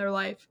time in their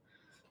life.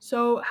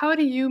 So how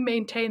do you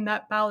maintain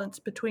that balance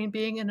between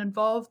being an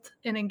involved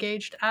and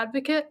engaged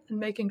advocate and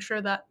making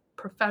sure that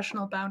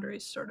professional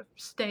boundaries sort of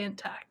stay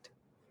intact?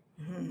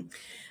 Mhm.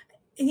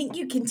 I think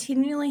you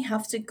continually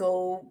have to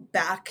go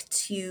back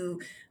to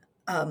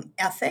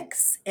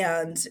ethics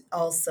and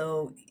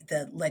also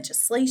the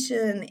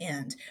legislation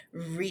and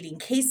reading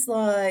case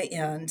law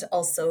and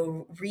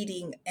also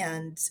reading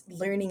and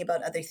learning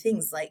about other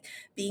things like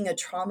being a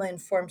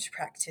trauma-informed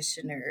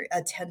practitioner,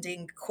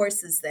 attending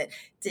courses that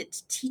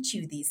teach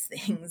you these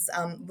things,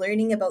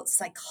 learning about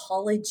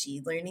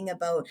psychology, learning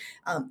about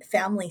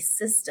family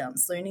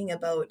systems, learning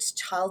about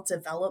child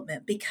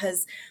development,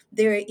 because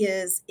there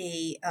is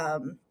a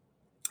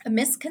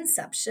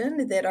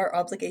misconception that our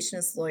obligation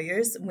as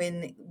lawyers,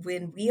 when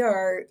we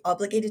are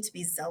obligated to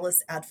be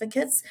zealous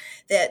advocates,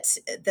 that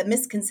the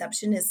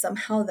misconception is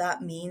somehow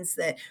that means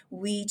that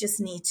we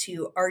just need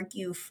to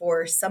argue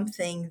for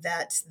something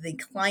that the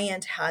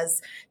client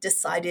has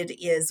decided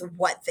is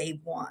what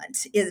they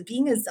want.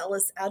 Being a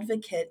zealous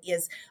advocate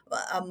is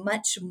a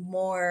much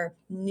more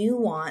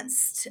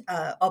nuanced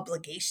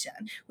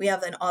obligation. We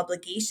have an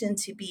obligation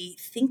to be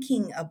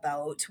thinking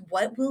about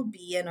what will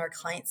be in our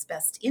client's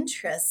best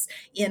interests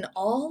in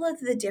all of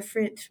the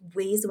different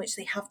ways in which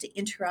they have to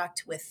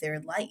interact with their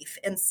life.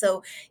 And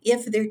so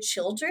if their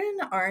children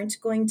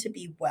aren't going to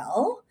be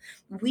well,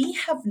 we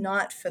have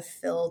not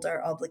fulfilled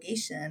our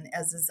obligation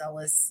as a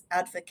zealous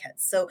advocate.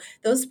 So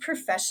those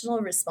professional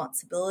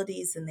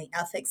responsibilities and the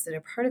ethics that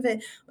are part of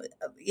it,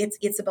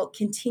 it's about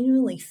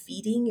continually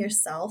feeding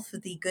yourself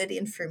the good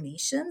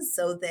information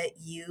so that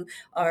you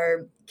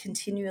are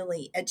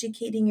continually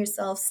educating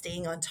yourself,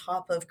 staying on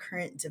top of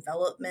current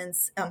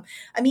developments.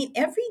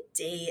 Every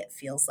day it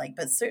feels like,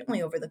 but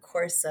certainly over the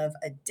course of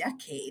a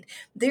decade,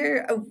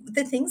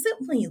 the things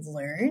that we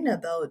learn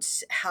about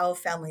how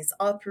families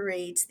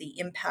operate, the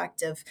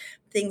impact of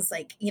things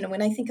like,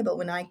 when I think about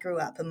when I grew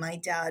up and my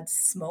dad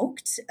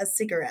smoked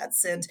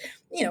cigarettes, and,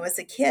 as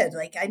a kid,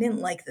 like I didn't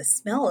like the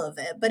smell of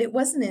it, but it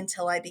wasn't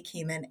until I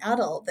became an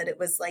adult that it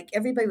was like,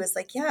 everybody was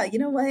like, yeah, you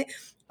know what?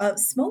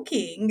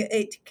 Smoking,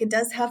 it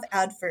does have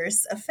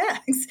adverse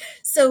effects.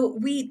 So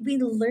we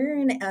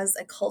learn as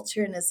a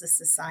culture and as a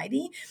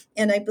society,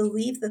 and I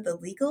believe that the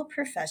legal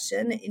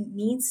profession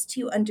needs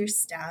to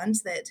understand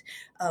that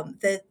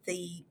that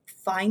the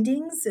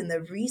findings and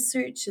the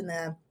research and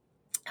the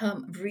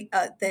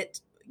that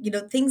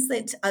things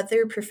that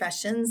other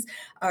professions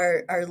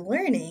are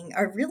learning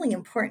are really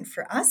important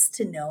for us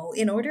to know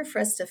in order for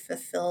us to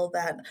fulfill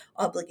that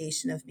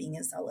obligation of being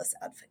a zealous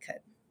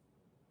advocate.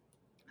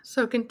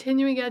 So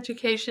continuing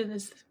education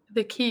is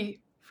the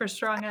key for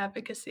strong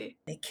advocacy.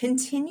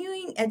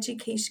 Continual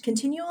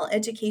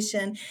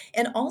education,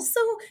 and also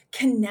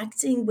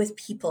connecting with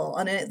people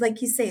on it.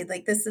 Like you say,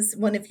 like this is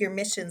one of your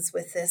missions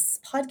with this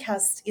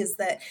podcast, is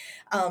that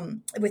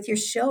with your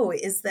show,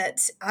 is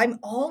that I'm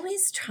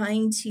always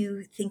trying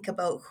to think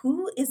about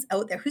who is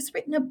out there, who's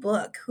written a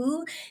book,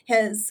 who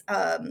has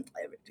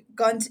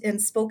gone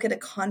and spoke at a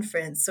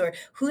conference, or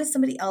who has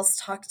somebody else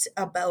talked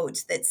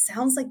about that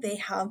sounds like they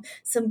have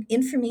some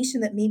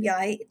information that maybe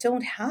I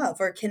don't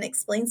have or can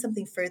explain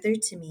something further further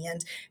to me,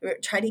 and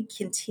try to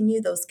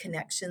continue those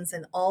connections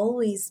and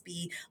always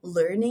be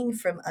learning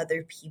from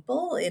other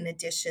people in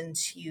addition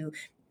to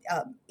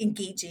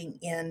engaging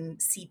in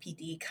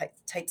CPD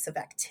types of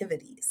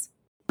activities.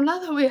 Now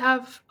that we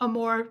have a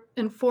more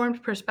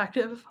informed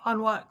perspective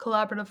on what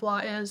collaborative law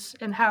is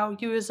and how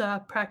you as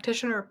a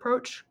practitioner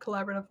approach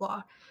collaborative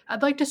law,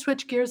 I'd like to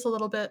switch gears a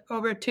little bit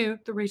over to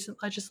the recent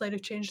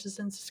legislative changes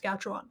in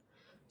Saskatchewan.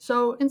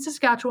 So, in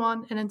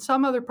Saskatchewan and in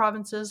some other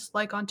provinces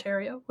like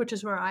Ontario, which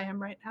is where I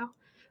am right now,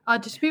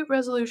 dispute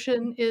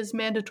resolution is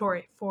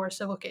mandatory for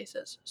civil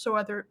cases. So,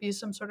 whether it be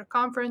some sort of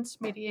conference,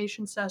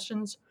 mediation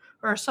sessions,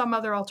 or some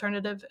other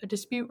alternative, a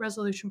dispute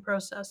resolution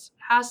process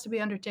has to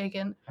be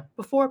undertaken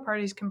before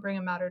parties can bring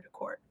a matter to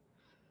court.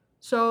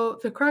 So,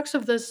 the crux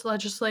of this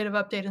legislative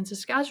update in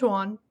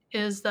Saskatchewan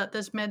is that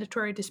this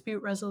mandatory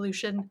dispute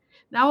resolution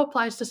now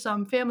applies to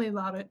some family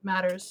law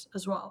matters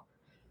as well.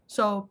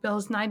 So,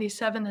 Bills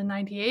 97 and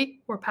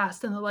 98 were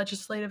passed in the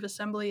Legislative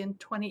Assembly in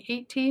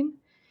 2018,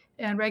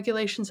 and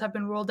regulations have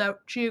been rolled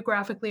out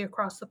geographically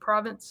across the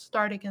province,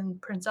 starting in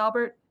Prince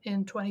Albert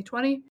in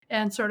 2020,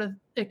 and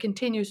it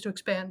continues to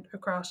expand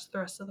across the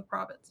rest of the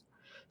province.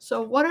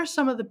 So, what are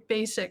some of the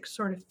basic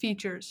sort of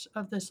features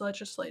of this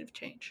legislative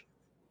change?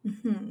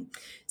 Mm-hmm.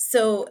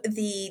 So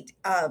the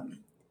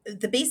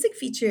basic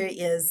feature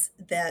is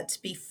that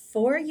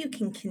before you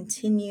can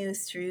continue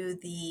through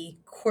the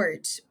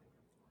court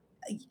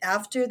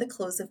after the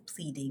close of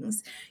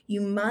pleadings, you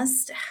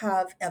must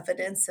have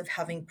evidence of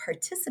having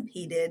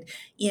participated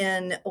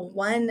in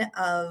one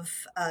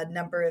of a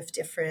number of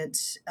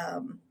different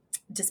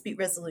dispute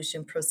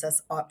resolution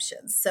process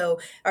options. So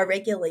our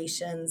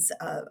regulations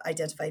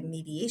identify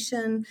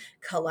mediation,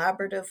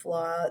 collaborative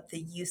law, the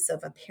use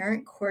of a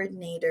parent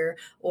coordinator,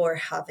 or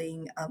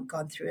having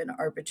gone through an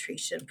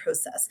arbitration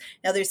process.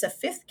 Now, there's a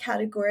fifth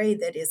category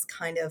that is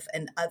kind of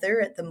an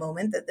other at the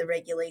moment that the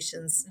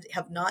regulations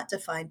have not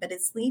defined, but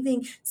it's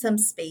leaving some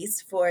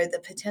space for the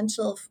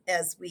potential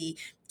as we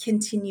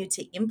continue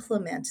to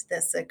implement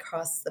this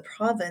across the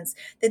province,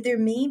 that there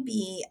may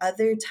be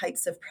other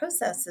types of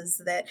processes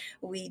that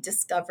we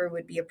discover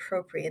would be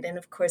appropriate. And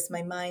of course,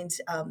 my mind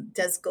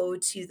does go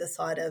to the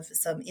thought of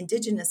some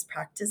Indigenous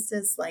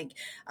practices like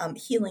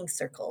healing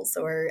circles,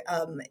 or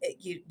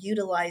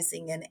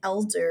utilizing an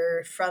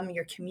elder from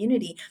your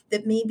community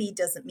that maybe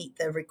doesn't meet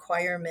the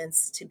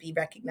requirements to be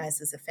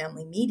recognized as a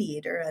family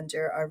mediator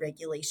under our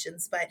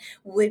regulations, but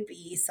would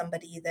be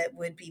somebody that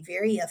would be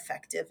very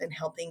effective in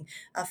helping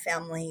a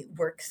family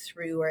work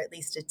through, or at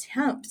least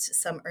attempt,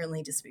 some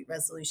early dispute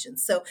resolution.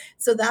 So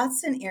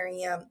that's an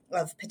area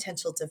of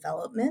potential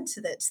development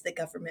that the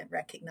government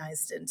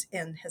recognized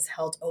and has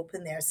held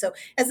open there. So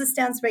as it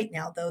stands right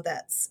now, though,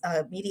 that's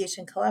a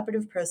mediation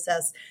collaborative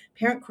process,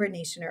 parent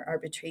coordination, or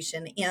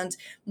arbitration. And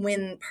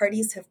when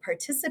parties have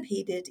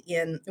participated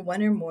in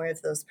one or more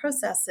of those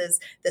processes,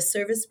 the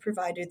service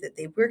provider that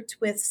they worked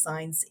with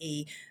signs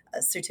a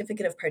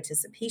certificate of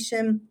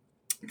participation.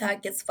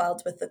 That gets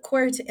filed with the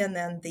court, and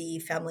then the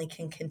family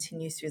can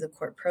continue through the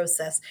court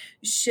process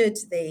should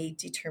they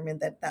determine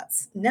that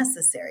that's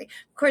necessary.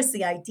 Of course,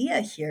 the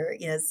idea here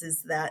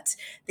is that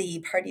the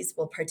parties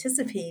will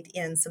participate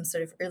in some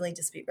sort of early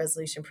dispute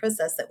resolution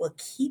process that will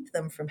keep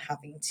them from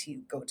having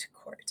to go to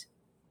court.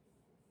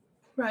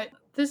 Right.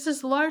 This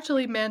is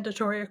largely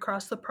mandatory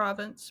across the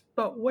province,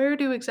 but where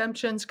do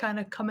exemptions kind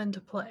of come into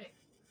play?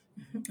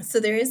 So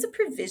there is a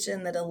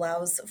provision that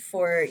allows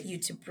for you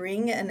to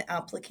bring an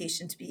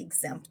application to be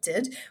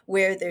exempted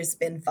where there's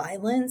been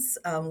violence,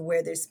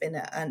 where there's been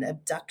an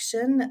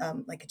abduction,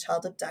 like a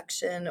child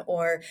abduction,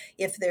 or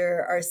if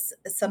there are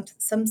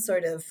some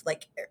sort of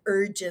like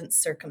urgent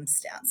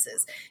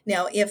circumstances.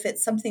 Now, if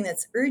it's something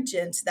that's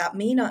urgent, that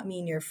may not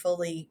mean you're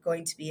fully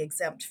going to be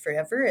exempt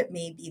forever. It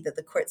may be that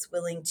the court's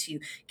willing to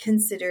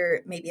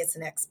consider, maybe it's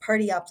an ex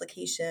parte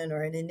application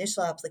or an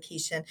initial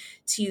application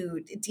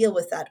to deal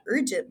with that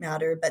urgent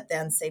matter, but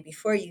then say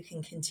before you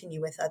can continue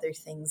with other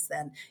things,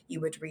 then you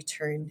would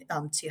return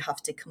to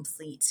have to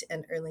complete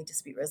an early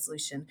dispute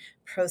resolution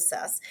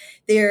process.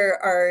 There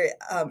are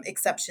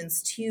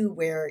exceptions too,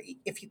 where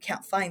if you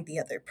can't find the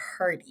other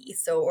party,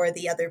 or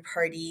the other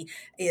party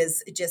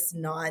is just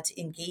not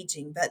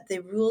engaging, but the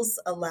rules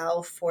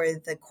allow for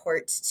the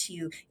court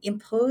to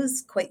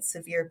impose quite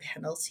severe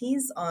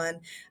penalties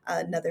on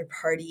another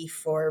party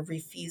for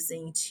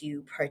refusing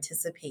to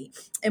participate.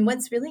 And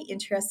what's really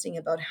interesting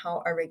about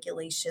how our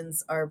regulations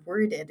are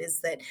worded is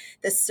that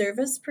the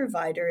service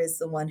provider is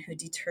the one who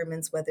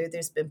determines whether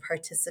there's been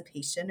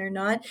participation or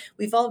not.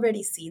 We've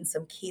already seen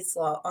some case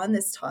law on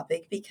this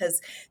topic because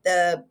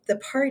the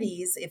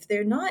parties, if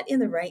they're not in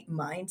the right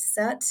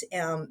mindset,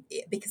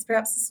 because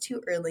perhaps it's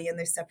too early in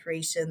their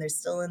separation, they're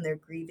still in their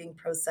grieving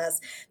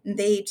process,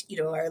 they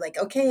are like,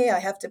 okay, I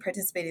have to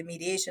participate in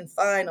mediation,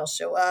 fine, I'll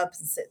show up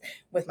and sit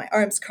with my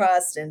arms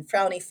crossed and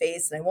frowny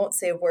face, and I won't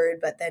say a word,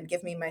 but then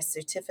give me my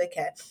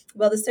certificate.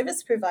 Well, the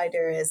service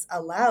provider is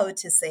allowed allowed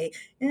to say,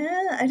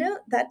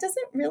 that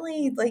doesn't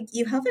really, like,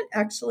 you haven't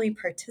actually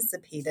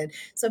participated,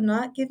 so I'm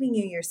not giving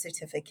you your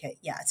certificate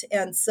yet.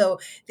 And so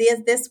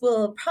this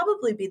will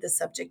probably be the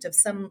subject of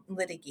some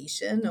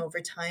litigation over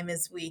time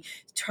as we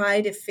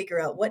try to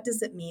figure out what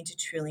does it mean to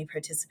truly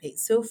participate.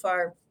 So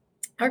far,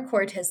 our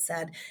court has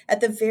said, at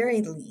the very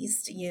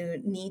least,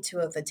 you need to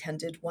have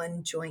attended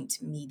one joint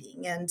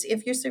meeting. And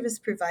if your service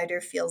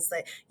provider feels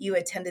that you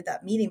attended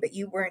that meeting, but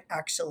you weren't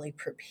actually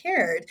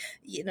prepared,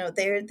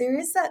 there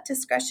is that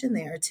discretion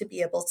there to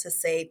be able to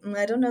say,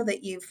 I don't know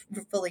that you've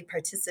fully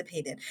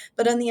participated.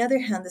 But on the other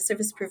hand, the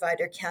service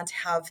provider can't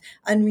have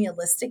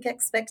unrealistic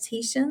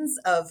expectations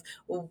of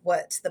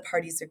what the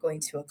parties are going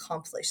to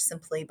accomplish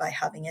simply by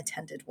having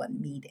attended one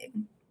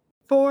meeting.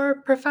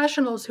 For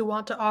professionals who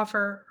want to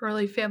offer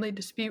early family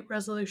dispute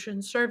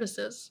resolution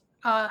services,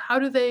 how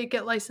do they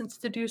get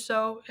licensed to do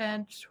so,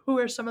 and who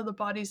are some of the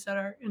bodies that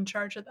are in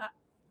charge of that?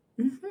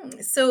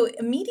 So,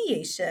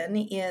 mediation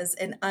is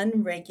an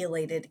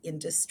unregulated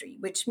industry,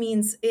 which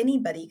means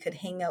anybody could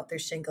hang out their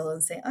shingle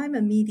and say, I'm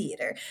a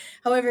mediator.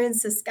 However, in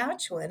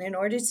Saskatchewan, in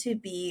order to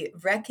be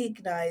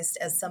recognized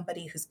as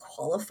somebody who's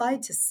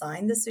qualified to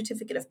sign the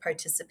certificate of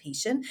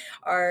participation,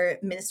 our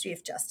Ministry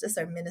of Justice,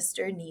 our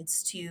minister,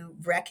 needs to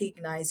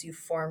recognize you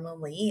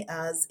formally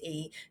as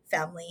a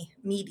family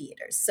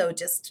mediator. So,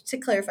 just to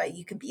clarify,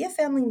 you can be a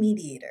family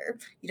mediator,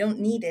 you don't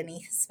need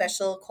any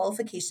special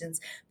qualifications,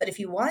 but if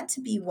you want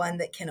to be one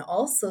that can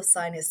also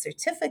sign a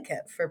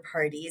certificate for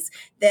parties,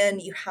 then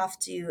you have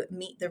to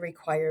meet the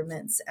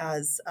requirements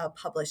as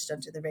published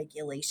under the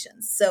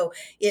regulations. So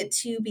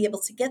to be able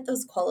to get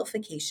those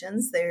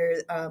qualifications,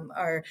 there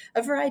are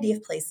a variety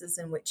of places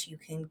in which you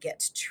can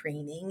get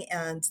training.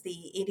 And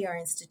the ADR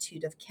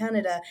Institute of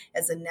Canada,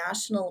 as a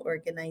national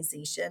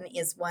organization,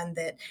 is one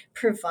that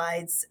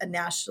provides a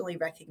nationally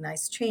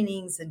recognized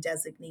trainings and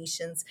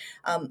designations.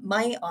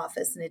 My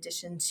office, in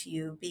addition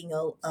to being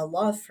a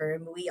law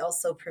firm, we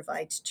also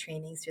provide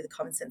training through the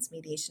Common Sense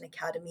Mediation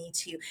Academy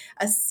to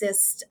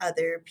assist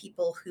other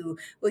people who,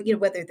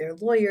 whether they're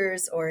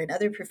lawyers or in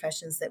other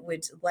professions that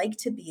would like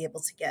to be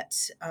able to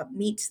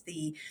meet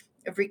the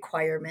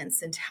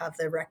requirements and to have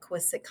the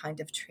requisite kind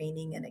of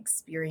training and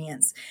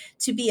experience.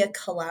 To be a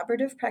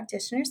collaborative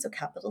practitioner, so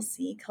capital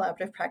C,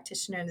 collaborative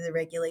practitioner under the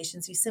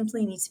regulations, you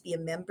simply need to be a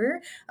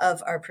member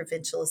of our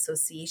provincial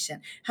association.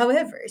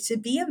 However, to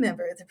be a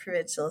member of the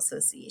provincial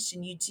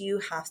association, you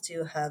do have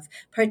to have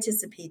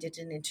participated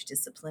in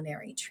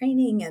interdisciplinary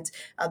training, and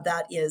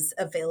that is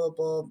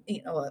available,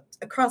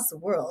 across the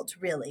world,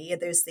 really.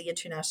 There's the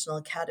International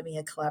Academy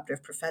of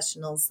Collaborative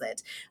Professionals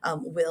that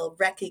will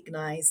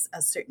recognize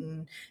a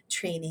certain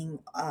training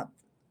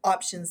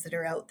options that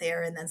are out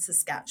there. And then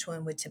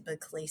Saskatchewan would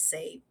typically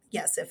say,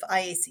 yes, if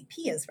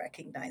IACP has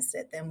recognized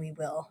it, then we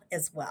will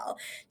as well.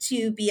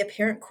 To be a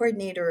parent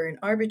coordinator or an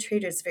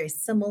arbitrator is very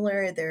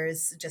similar.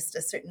 There's just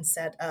a certain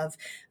set of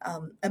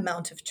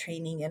amount of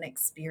training and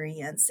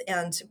experience.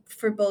 And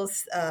for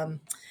both a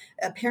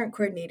parent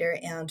coordinator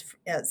and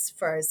as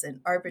far as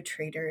an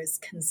arbitrator is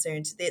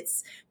concerned,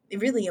 it's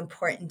really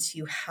important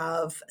to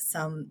have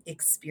some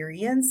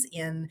experience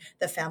in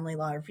the family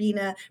law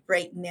arena.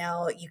 Right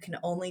now, you can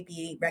only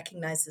be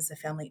recognized as a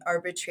family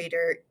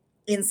arbitrator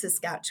in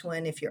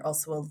Saskatchewan if you're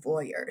also a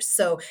lawyer.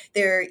 So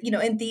there,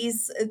 and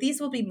these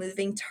will be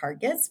moving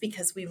targets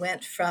because we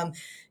went from,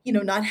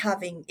 not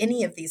having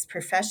any of these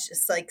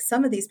professions, like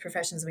some of these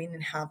professions we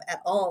didn't have at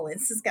all in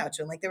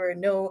Saskatchewan. Like there were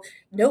no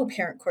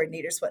parent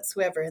coordinators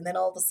whatsoever. And then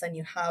all of a sudden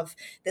you have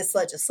this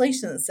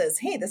legislation that says,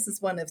 hey, this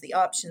is one of the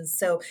options.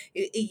 So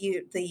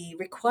the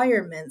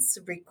requirements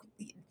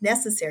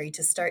necessary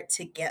to start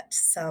to get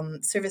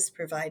some service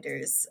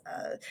providers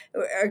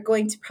are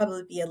going to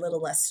probably be a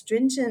little less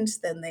stringent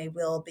than they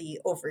will be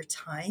over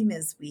time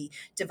as we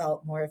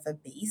develop more of a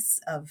base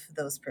of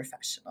those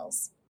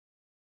professionals.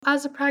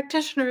 As a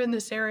practitioner in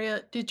this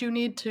area, did you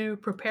need to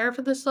prepare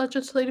for this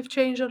legislative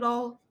change at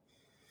all?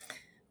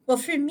 Well,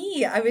 for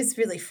me, I was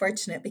really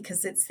fortunate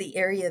because it's the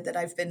area that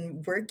I've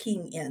been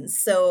working in.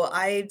 So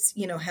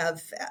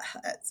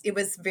it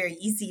was very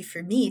easy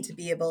for me to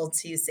be able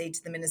to say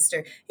to the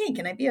minister, hey,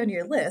 can I be on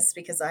your list?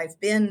 Because I've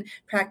been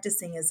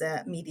practicing as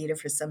a mediator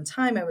for some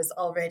time. I was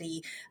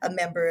already a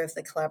member of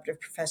the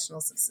Collaborative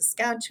Professionals of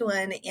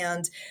Saskatchewan.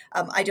 And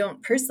I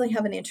don't personally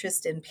have an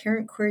interest in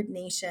parent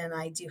coordination.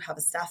 I do have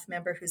a staff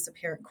member who's a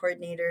parent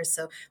coordinator,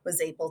 so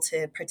was able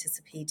to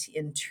participate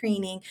in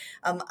training.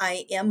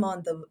 I am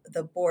on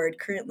the board,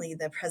 currently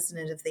the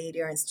president of the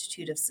ADR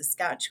Institute of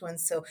Saskatchewan.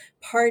 So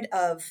part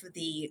of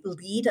the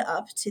lead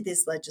up to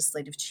this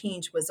legislative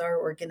change was our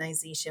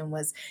organization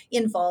was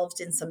involved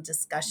in some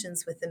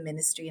discussions with the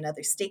ministry and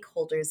other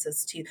stakeholders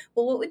as to,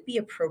 well, what would be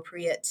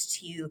appropriate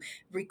to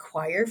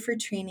require for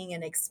training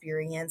and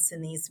experience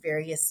in these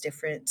various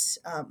different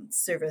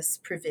service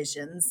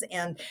provisions.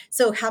 And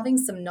so having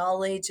some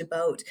knowledge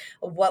about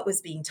what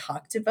was being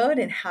talked about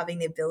and having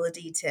the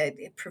ability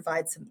to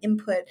provide some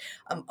input,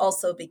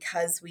 also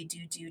because we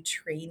do do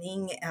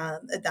training.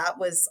 That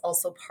was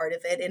also part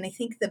of it. And I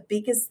think the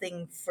biggest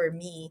thing for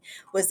me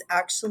was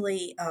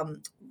actually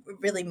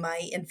really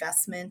my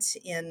investment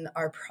in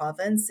our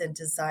province and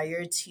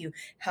desire to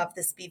have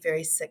this be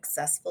very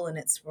successful in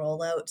its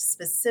rollout,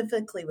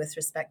 specifically with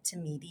respect to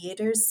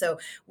mediators. So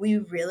we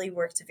really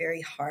worked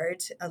very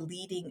hard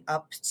leading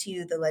up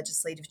to the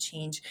legislative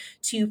change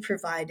to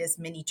provide as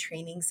many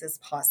trainings as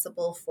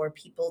possible for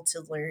people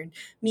to learn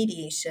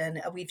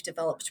mediation. We've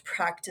developed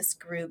practice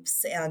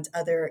groups and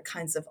other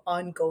kinds of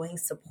ongoing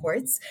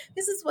supports.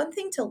 This is one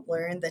thing to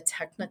learn the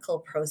technical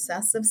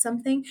process of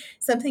something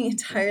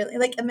entirely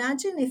like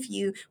imagine if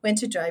you went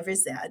to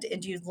driver's ed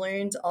and you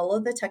learned all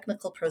of the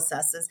technical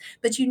processes,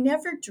 but you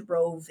never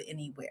drove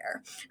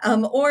anywhere.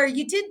 Or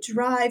you did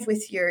drive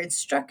with your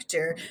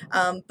instructor,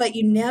 but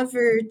you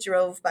never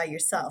drove by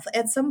yourself.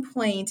 At some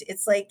point,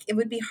 it's like it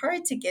would be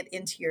hard to get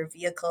into your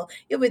vehicle.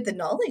 The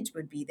knowledge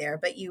would be there,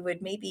 but you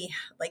would maybe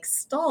like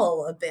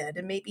stall a bit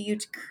and maybe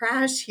you'd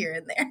crash here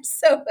and there.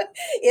 So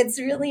it's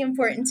really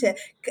important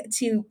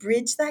to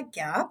bridge that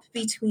gap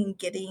between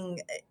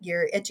getting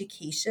your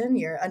education,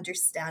 your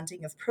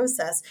understanding of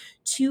process,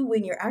 to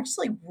when you're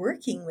actually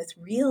working with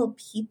real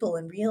people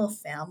and real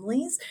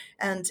families.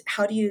 And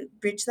how do you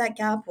bridge that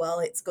gap? Well,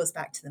 it goes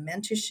back to the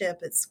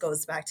mentorship. It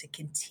goes back to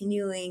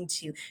continuing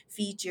to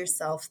feed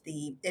yourself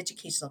the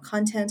educational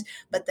content,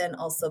 but then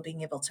also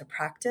being able to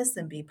practice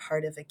and be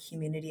part of a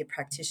community of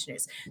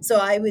practitioners. So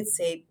I would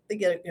say,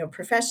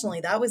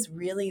 professionally, that was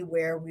really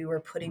where we were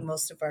putting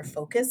most of our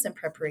focus in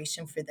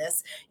preparation for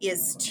this,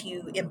 is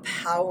to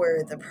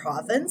empower the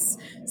province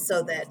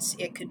so that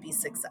it could be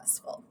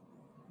successful.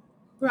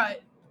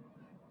 Right.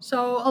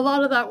 So a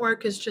lot of that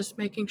work is just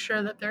making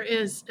sure that there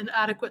is an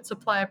adequate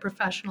supply of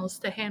professionals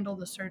to handle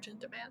the surge in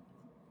demand.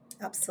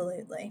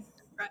 Absolutely.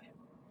 Right.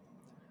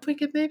 If we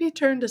could maybe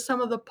turn to some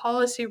of the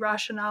policy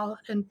rationale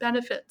and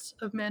benefits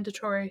of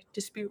mandatory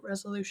dispute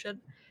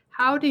resolution,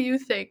 how do you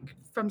think,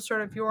 from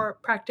sort of your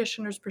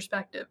practitioner's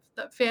perspective,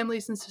 that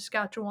families in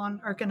Saskatchewan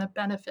are going to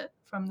benefit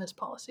from this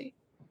policy?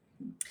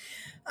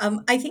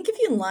 I think if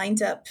you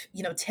lined up,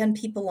 10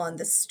 people on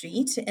the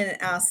street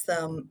and asked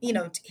them,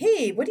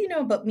 hey, what do you know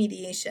about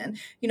mediation?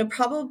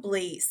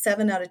 Probably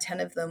 7 out of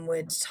 10 of them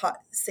would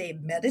say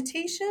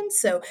meditation.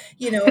 So,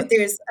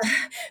 there's,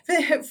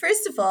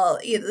 first of all,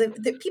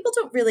 the people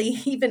don't really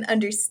even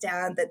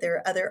understand that there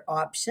are other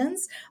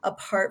options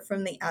apart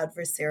from the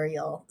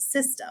adversarial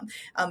system.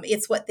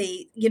 It's what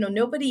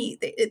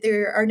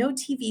there are no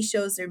TV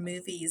shows or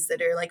movies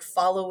that are like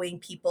following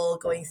people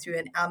going through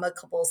an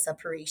amicable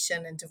separation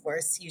and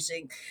divorce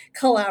using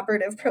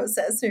collaborative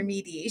process or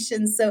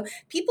mediation. So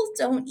people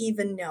don't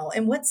even know.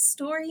 And what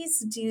stories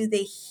do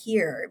they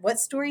hear? What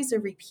stories are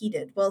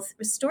repeated? Well,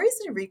 stories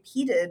that are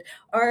repeated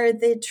are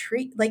the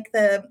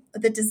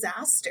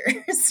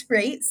disasters,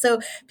 right?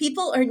 So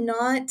people are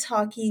not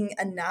talking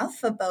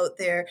enough about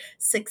their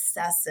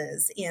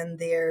successes in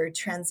their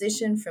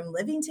transition from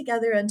living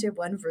together under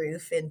one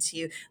roof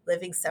into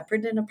living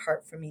separate and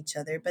apart from each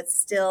other, but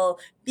still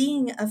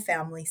being a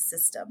family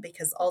system,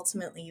 because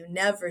ultimately you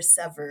never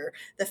sever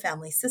the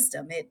family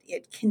system.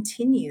 It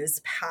continues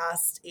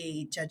past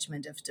a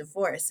judgment of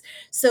divorce.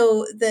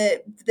 So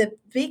the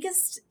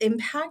biggest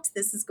impact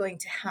this is going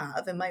to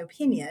have, in my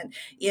opinion,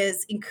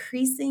 is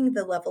increasing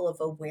the level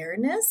of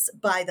awareness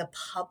by the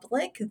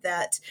public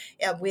that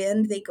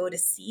when they go to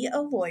see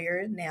a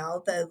lawyer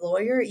now, the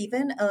lawyer,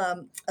 even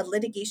a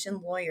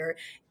litigation lawyer,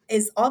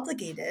 is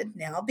obligated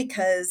now,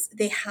 because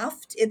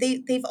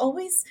they've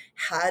always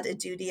had a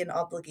duty and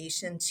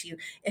obligation to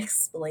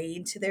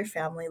explain to their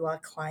family law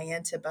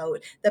client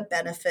about the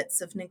benefits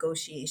of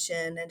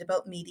negotiation and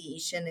about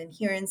mediation. And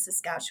here in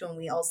Saskatchewan,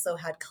 we also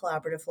had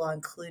collaborative law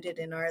included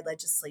in our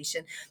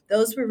legislation.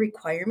 Those were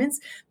requirements,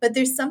 but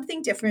there's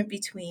something different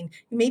between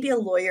maybe a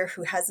lawyer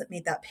who hasn't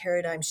made that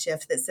paradigm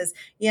shift that says,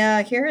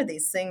 yeah, here are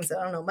these things,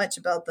 I don't know much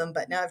about them,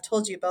 but now I've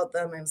told you about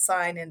them and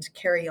sign and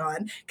carry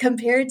on,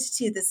 compared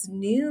to this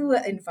new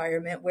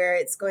environment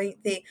where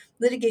the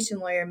litigation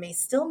lawyer may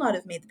still not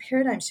have made the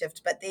paradigm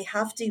shift, but they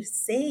have to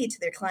say to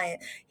their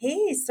client,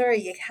 hey,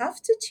 sorry, you have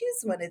to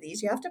choose one of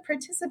these. You have to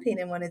participate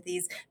in one of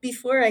these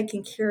before I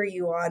can carry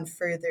you on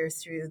further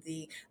through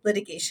the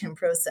litigation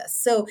process.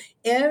 So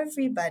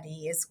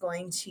everybody is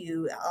going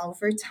to,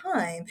 over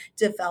time,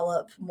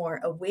 develop more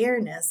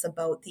awareness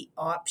about the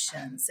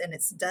options. And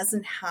it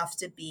doesn't have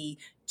to be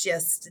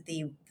just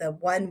the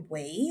one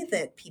way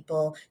that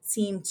people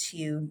seem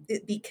to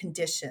be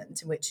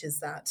conditioned, which is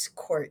that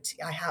court.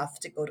 I have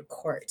to go to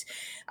court.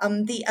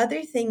 The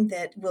other thing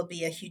that will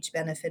be a huge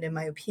benefit, in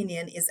my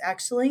opinion, is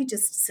actually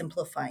just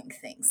simplifying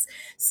things.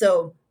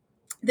 So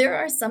there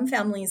are some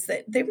families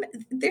that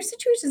their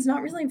situation is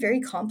not really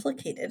very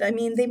complicated. I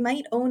mean, they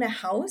might own a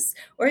house,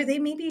 or they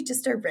maybe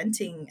just are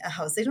renting a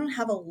house. They don't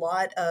have a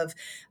lot of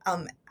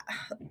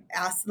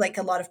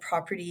a lot of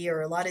property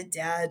or a lot of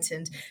debt,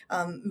 and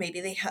maybe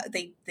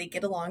they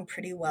get along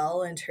pretty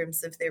well in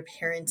terms of their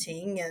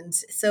parenting, and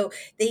so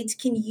they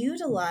can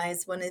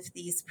utilize one of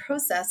these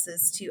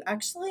processes to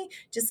actually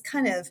just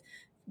kind of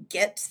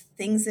get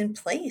things in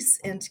place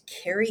and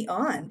carry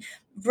on.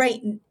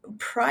 Right.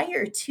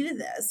 Prior to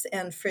this,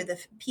 and for the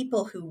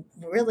people who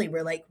really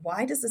were like,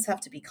 why does this have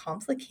to be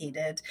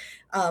complicated?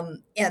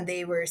 And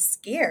they were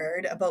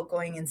scared about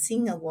going and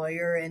seeing a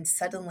lawyer and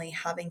suddenly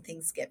having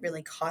things get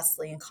really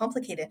costly and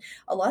complicated.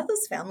 A lot of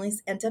those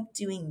families end up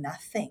doing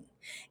nothing.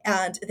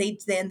 And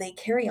they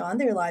carry on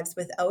their lives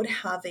without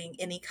having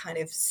any kind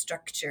of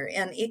structure.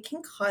 And it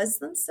can cause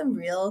them some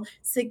real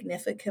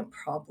significant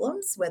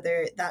problems,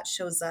 whether that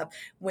shows up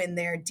when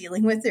they're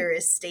dealing with their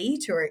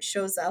estate, or it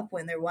shows up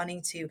when they're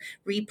wanting to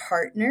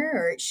repartner,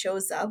 or it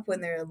shows up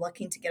when they're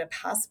looking to get a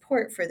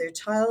passport for their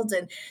child.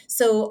 And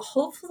so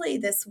hopefully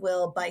this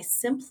will, by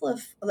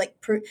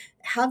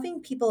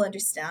having people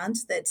understand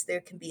that there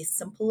can be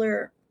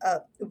simpler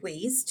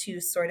ways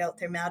to sort out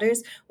their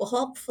matters, will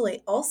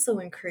hopefully also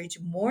encourage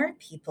more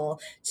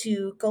people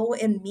to go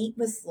and meet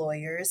with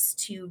lawyers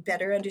to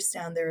better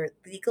understand their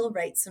legal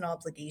rights and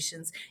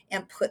obligations,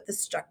 and put the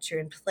structure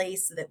in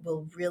place that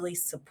will really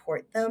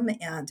support them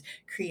and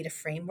create a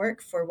framework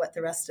for what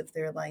the rest of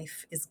their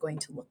life is going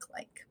to look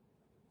like.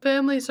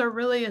 Families are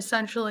really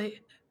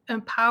essentially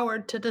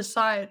empowered to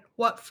decide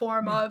what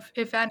form Right. of,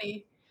 if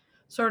any,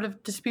 sort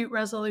of dispute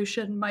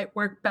resolution might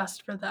work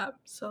best for them.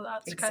 So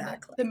that's kind of the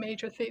Exactly.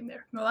 major theme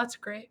there. No, that's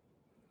great.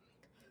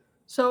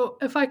 So,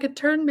 if I could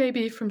turn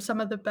maybe from some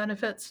of the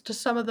benefits to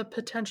some of the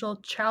potential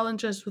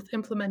challenges with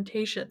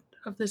implementation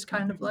of this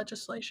kind of Mhm.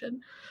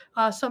 legislation,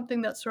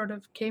 something that sort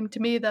of came to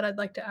me that I'd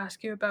like to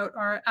ask you about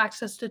are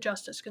access to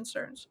justice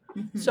concerns.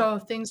 Mhm. So,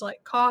 things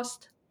like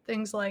cost,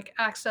 things like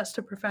access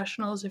to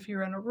professionals if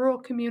you're in a rural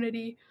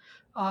community,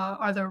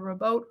 are there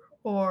remote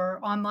or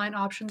online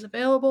options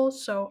available?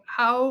 So,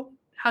 how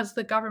has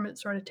the government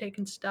sort of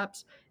taken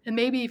steps, and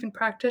maybe even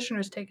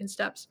practitioners taken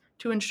steps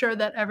to ensure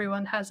that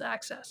everyone has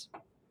access?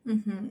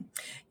 Mhm.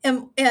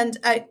 And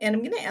I'm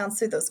going to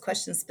answer those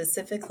questions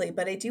specifically,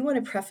 but I do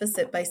want to preface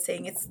it by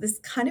saying it's this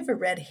kind of a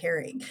red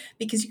herring,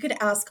 because you could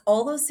ask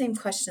all those same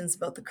questions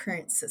about the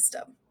current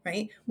system,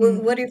 right?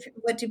 What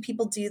do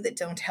people do that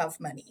don't have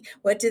money?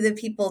 What do the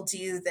people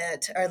do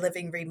that are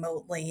living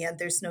remotely and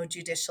there's no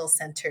judicial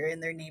center in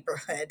their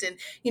neighborhood?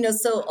 And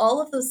so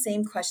all of those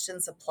same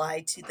questions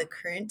apply to the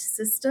current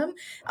system.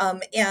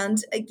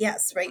 And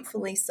yes,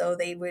 rightfully so,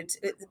 they would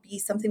be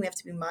something we have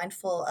to be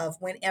mindful of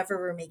whenever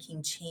we're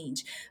making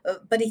change.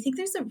 But I think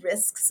there's a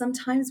risk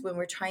sometimes when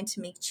we're trying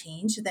to make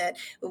change that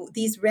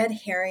these red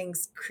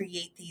herrings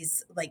create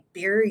these like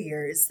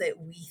barriers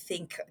that we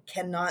think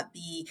cannot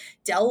be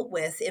dealt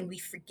with. And we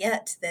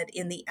forget that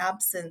in the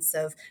absence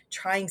of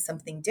trying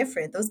something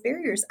different, those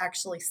barriers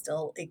actually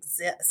still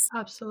exist.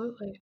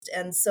 Absolutely.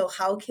 And so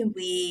how can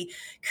we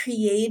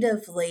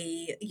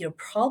creatively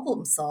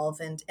problem solve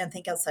and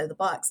think outside of the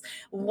box?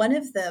 One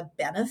of the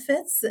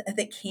benefits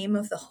that came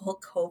of the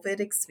whole COVID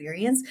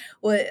experience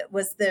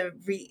was the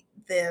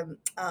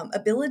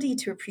ability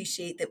to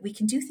appreciate that we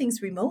can do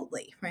things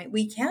remotely, right?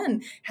 We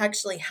can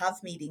actually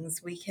have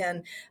meetings. We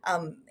can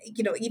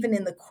even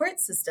in the court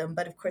system,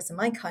 but of course in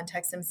my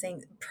context, I'm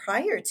saying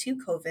prior to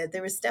COVID,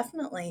 there was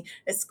definitely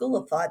a school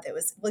of thought that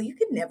was, well, you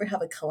could never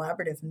have a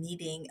collaborative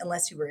meeting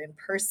unless you were in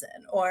person,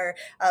 or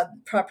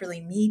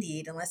properly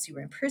mediate unless you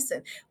were in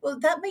person. Well,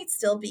 that might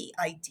still be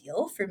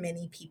ideal for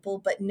many people,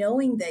 but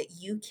knowing that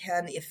you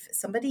can, if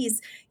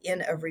somebody's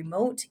in a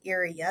remote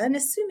area, and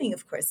assuming,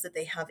 of course, that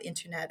they have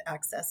internet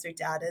access or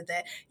data,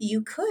 that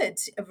you could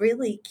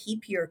really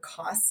keep your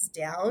costs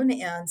down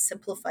and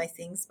simplify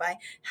things by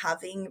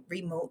having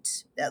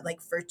remote,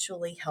 like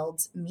virtually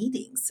held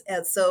meetings.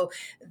 And so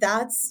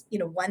that's,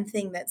 one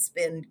thing that's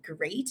been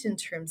great in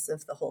terms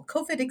of the whole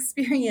COVID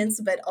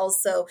experience, but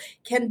also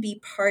can be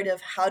part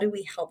of how do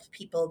we help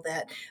people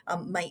that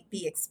might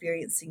be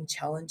experiencing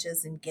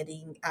challenges in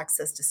getting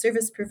access to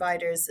service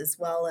providers, as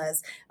well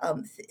as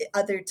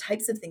other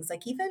types of things,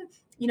 like even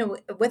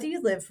whether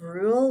you live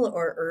rural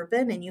or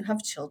urban and you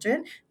have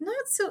children,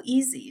 not so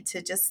easy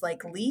to just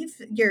like leave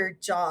your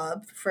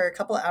job for a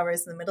couple of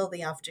hours in the middle of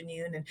the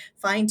afternoon and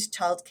find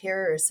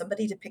childcare or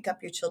somebody to pick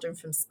up your children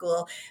from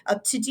school,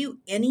 to do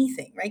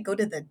anything, right? Go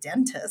to the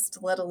dentist,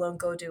 let alone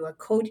go to a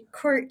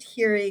court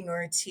hearing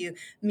or to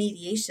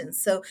mediation.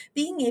 So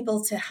being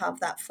able to have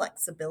that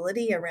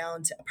flexibility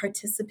around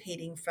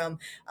participating from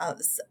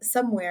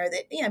somewhere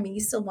that, yeah, I mean,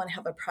 you still want to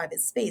have a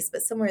private space,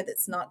 but somewhere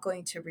that's not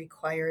going to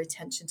require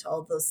attention to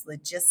all those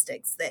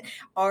logistics that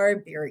are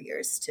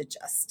barriers to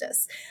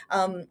justice.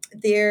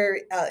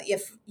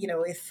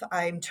 If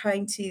I'm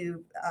trying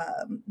to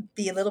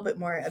be a little bit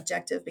more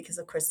objective, because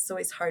of course it's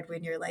always hard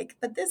when you're like,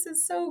 but this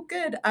is so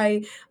good.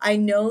 I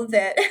know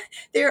that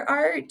there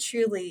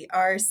truly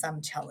are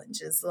some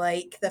challenges,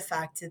 like the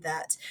fact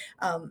that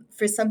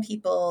for some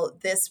people,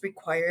 this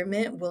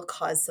requirement will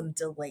cause some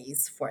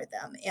delays for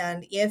them.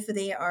 And if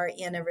they are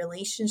in a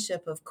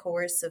relationship of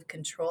coercive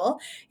control,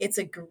 it's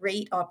a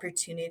great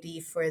opportunity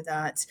for them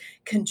that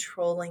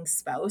controlling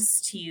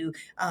spouse to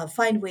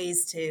find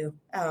ways to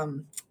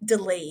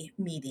delay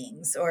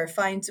meetings or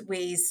find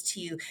ways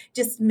to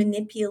just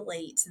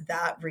manipulate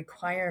that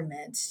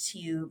requirement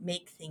to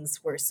make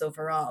things worse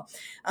overall.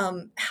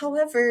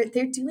 However,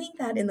 they're doing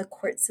that in the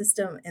court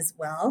system as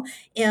well.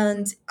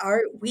 And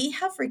we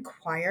have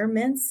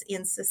requirements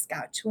in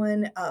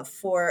Saskatchewan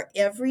for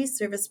every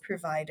service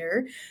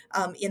provider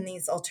in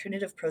these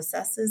alternative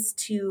processes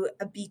to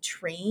be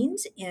trained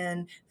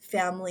in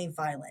family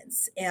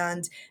violence.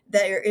 And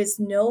there is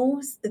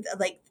no,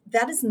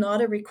 that is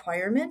not a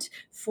requirement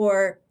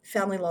for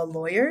family law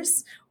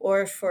lawyers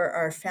or for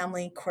our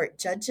family court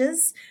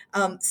judges.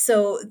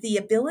 So the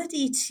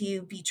ability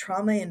to be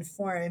trauma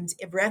informed,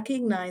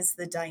 recognize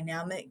the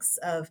dynamics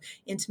of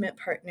intimate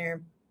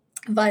partner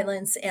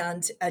violence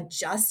and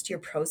adjust your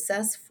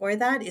process for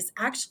that is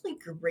actually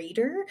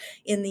greater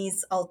in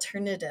these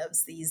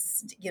alternatives,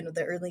 these,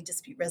 the early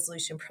dispute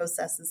resolution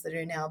processes that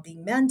are now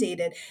being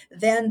mandated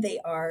than they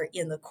are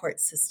in the court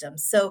system.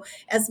 So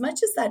as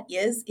much as that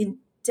is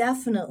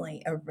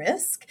definitely a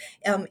risk,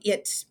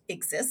 it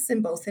exists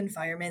in both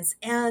environments,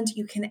 and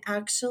you can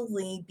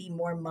actually be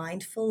more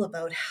mindful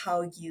about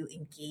how you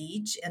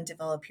engage and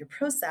develop your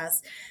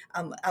process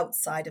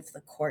outside of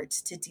the court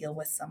to deal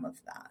with some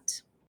of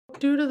that.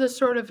 Due to the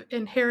sort of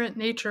inherent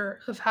nature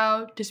of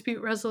how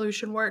dispute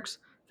resolution works,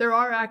 there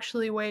are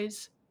actually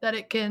ways that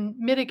it can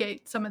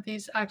mitigate some of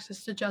these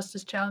access to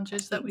justice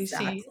challenges that we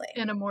see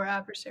in a more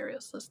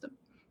adversarial system.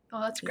 Oh,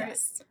 that's great.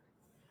 Yes.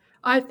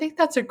 I think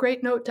that's a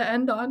great note to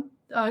end on.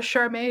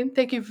 Charmaine,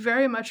 thank you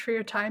very much for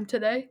your time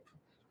today.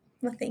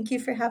 Well, thank you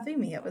for having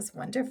me. It was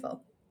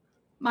wonderful.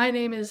 My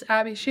name is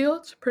Abbey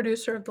Shields,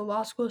 producer of The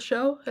Law School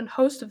Show and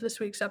host of this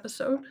week's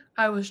episode.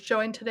 I was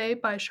joined today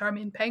by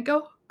Charmaine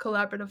Panko,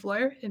 collaborative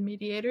lawyer and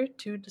mediator,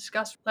 to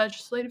discuss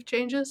legislative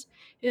changes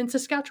in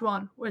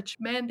Saskatchewan, which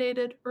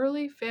mandated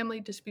early family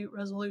dispute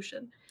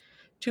resolution.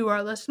 To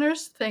our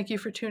listeners, thank you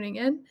for tuning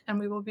in, and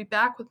we will be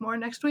back with more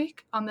next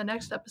week on the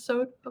next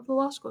episode of The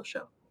Law School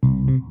Show.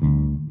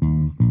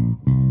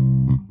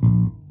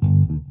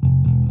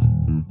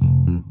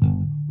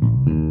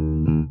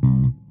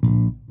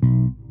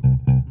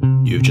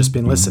 You've just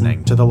been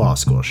listening to The Law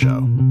School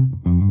Show.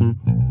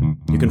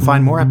 You can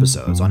find more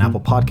episodes on Apple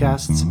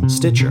Podcasts,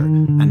 Stitcher,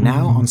 and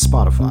now on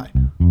Spotify,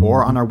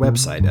 or on our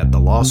website at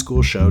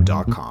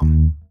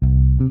thelawschoolshow.com.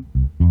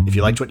 If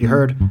you liked what you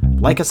heard,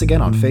 like us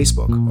again on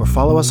Facebook or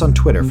follow us on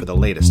Twitter for the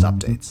latest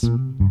updates.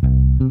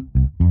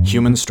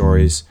 Human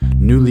stories,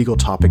 new legal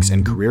topics,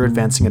 and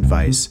career-advancing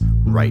advice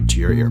right to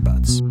your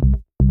earbuds.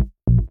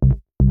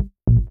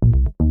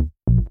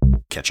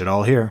 Catch it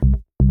all here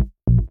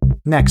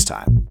next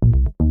time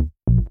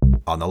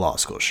on The Law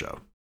School Show.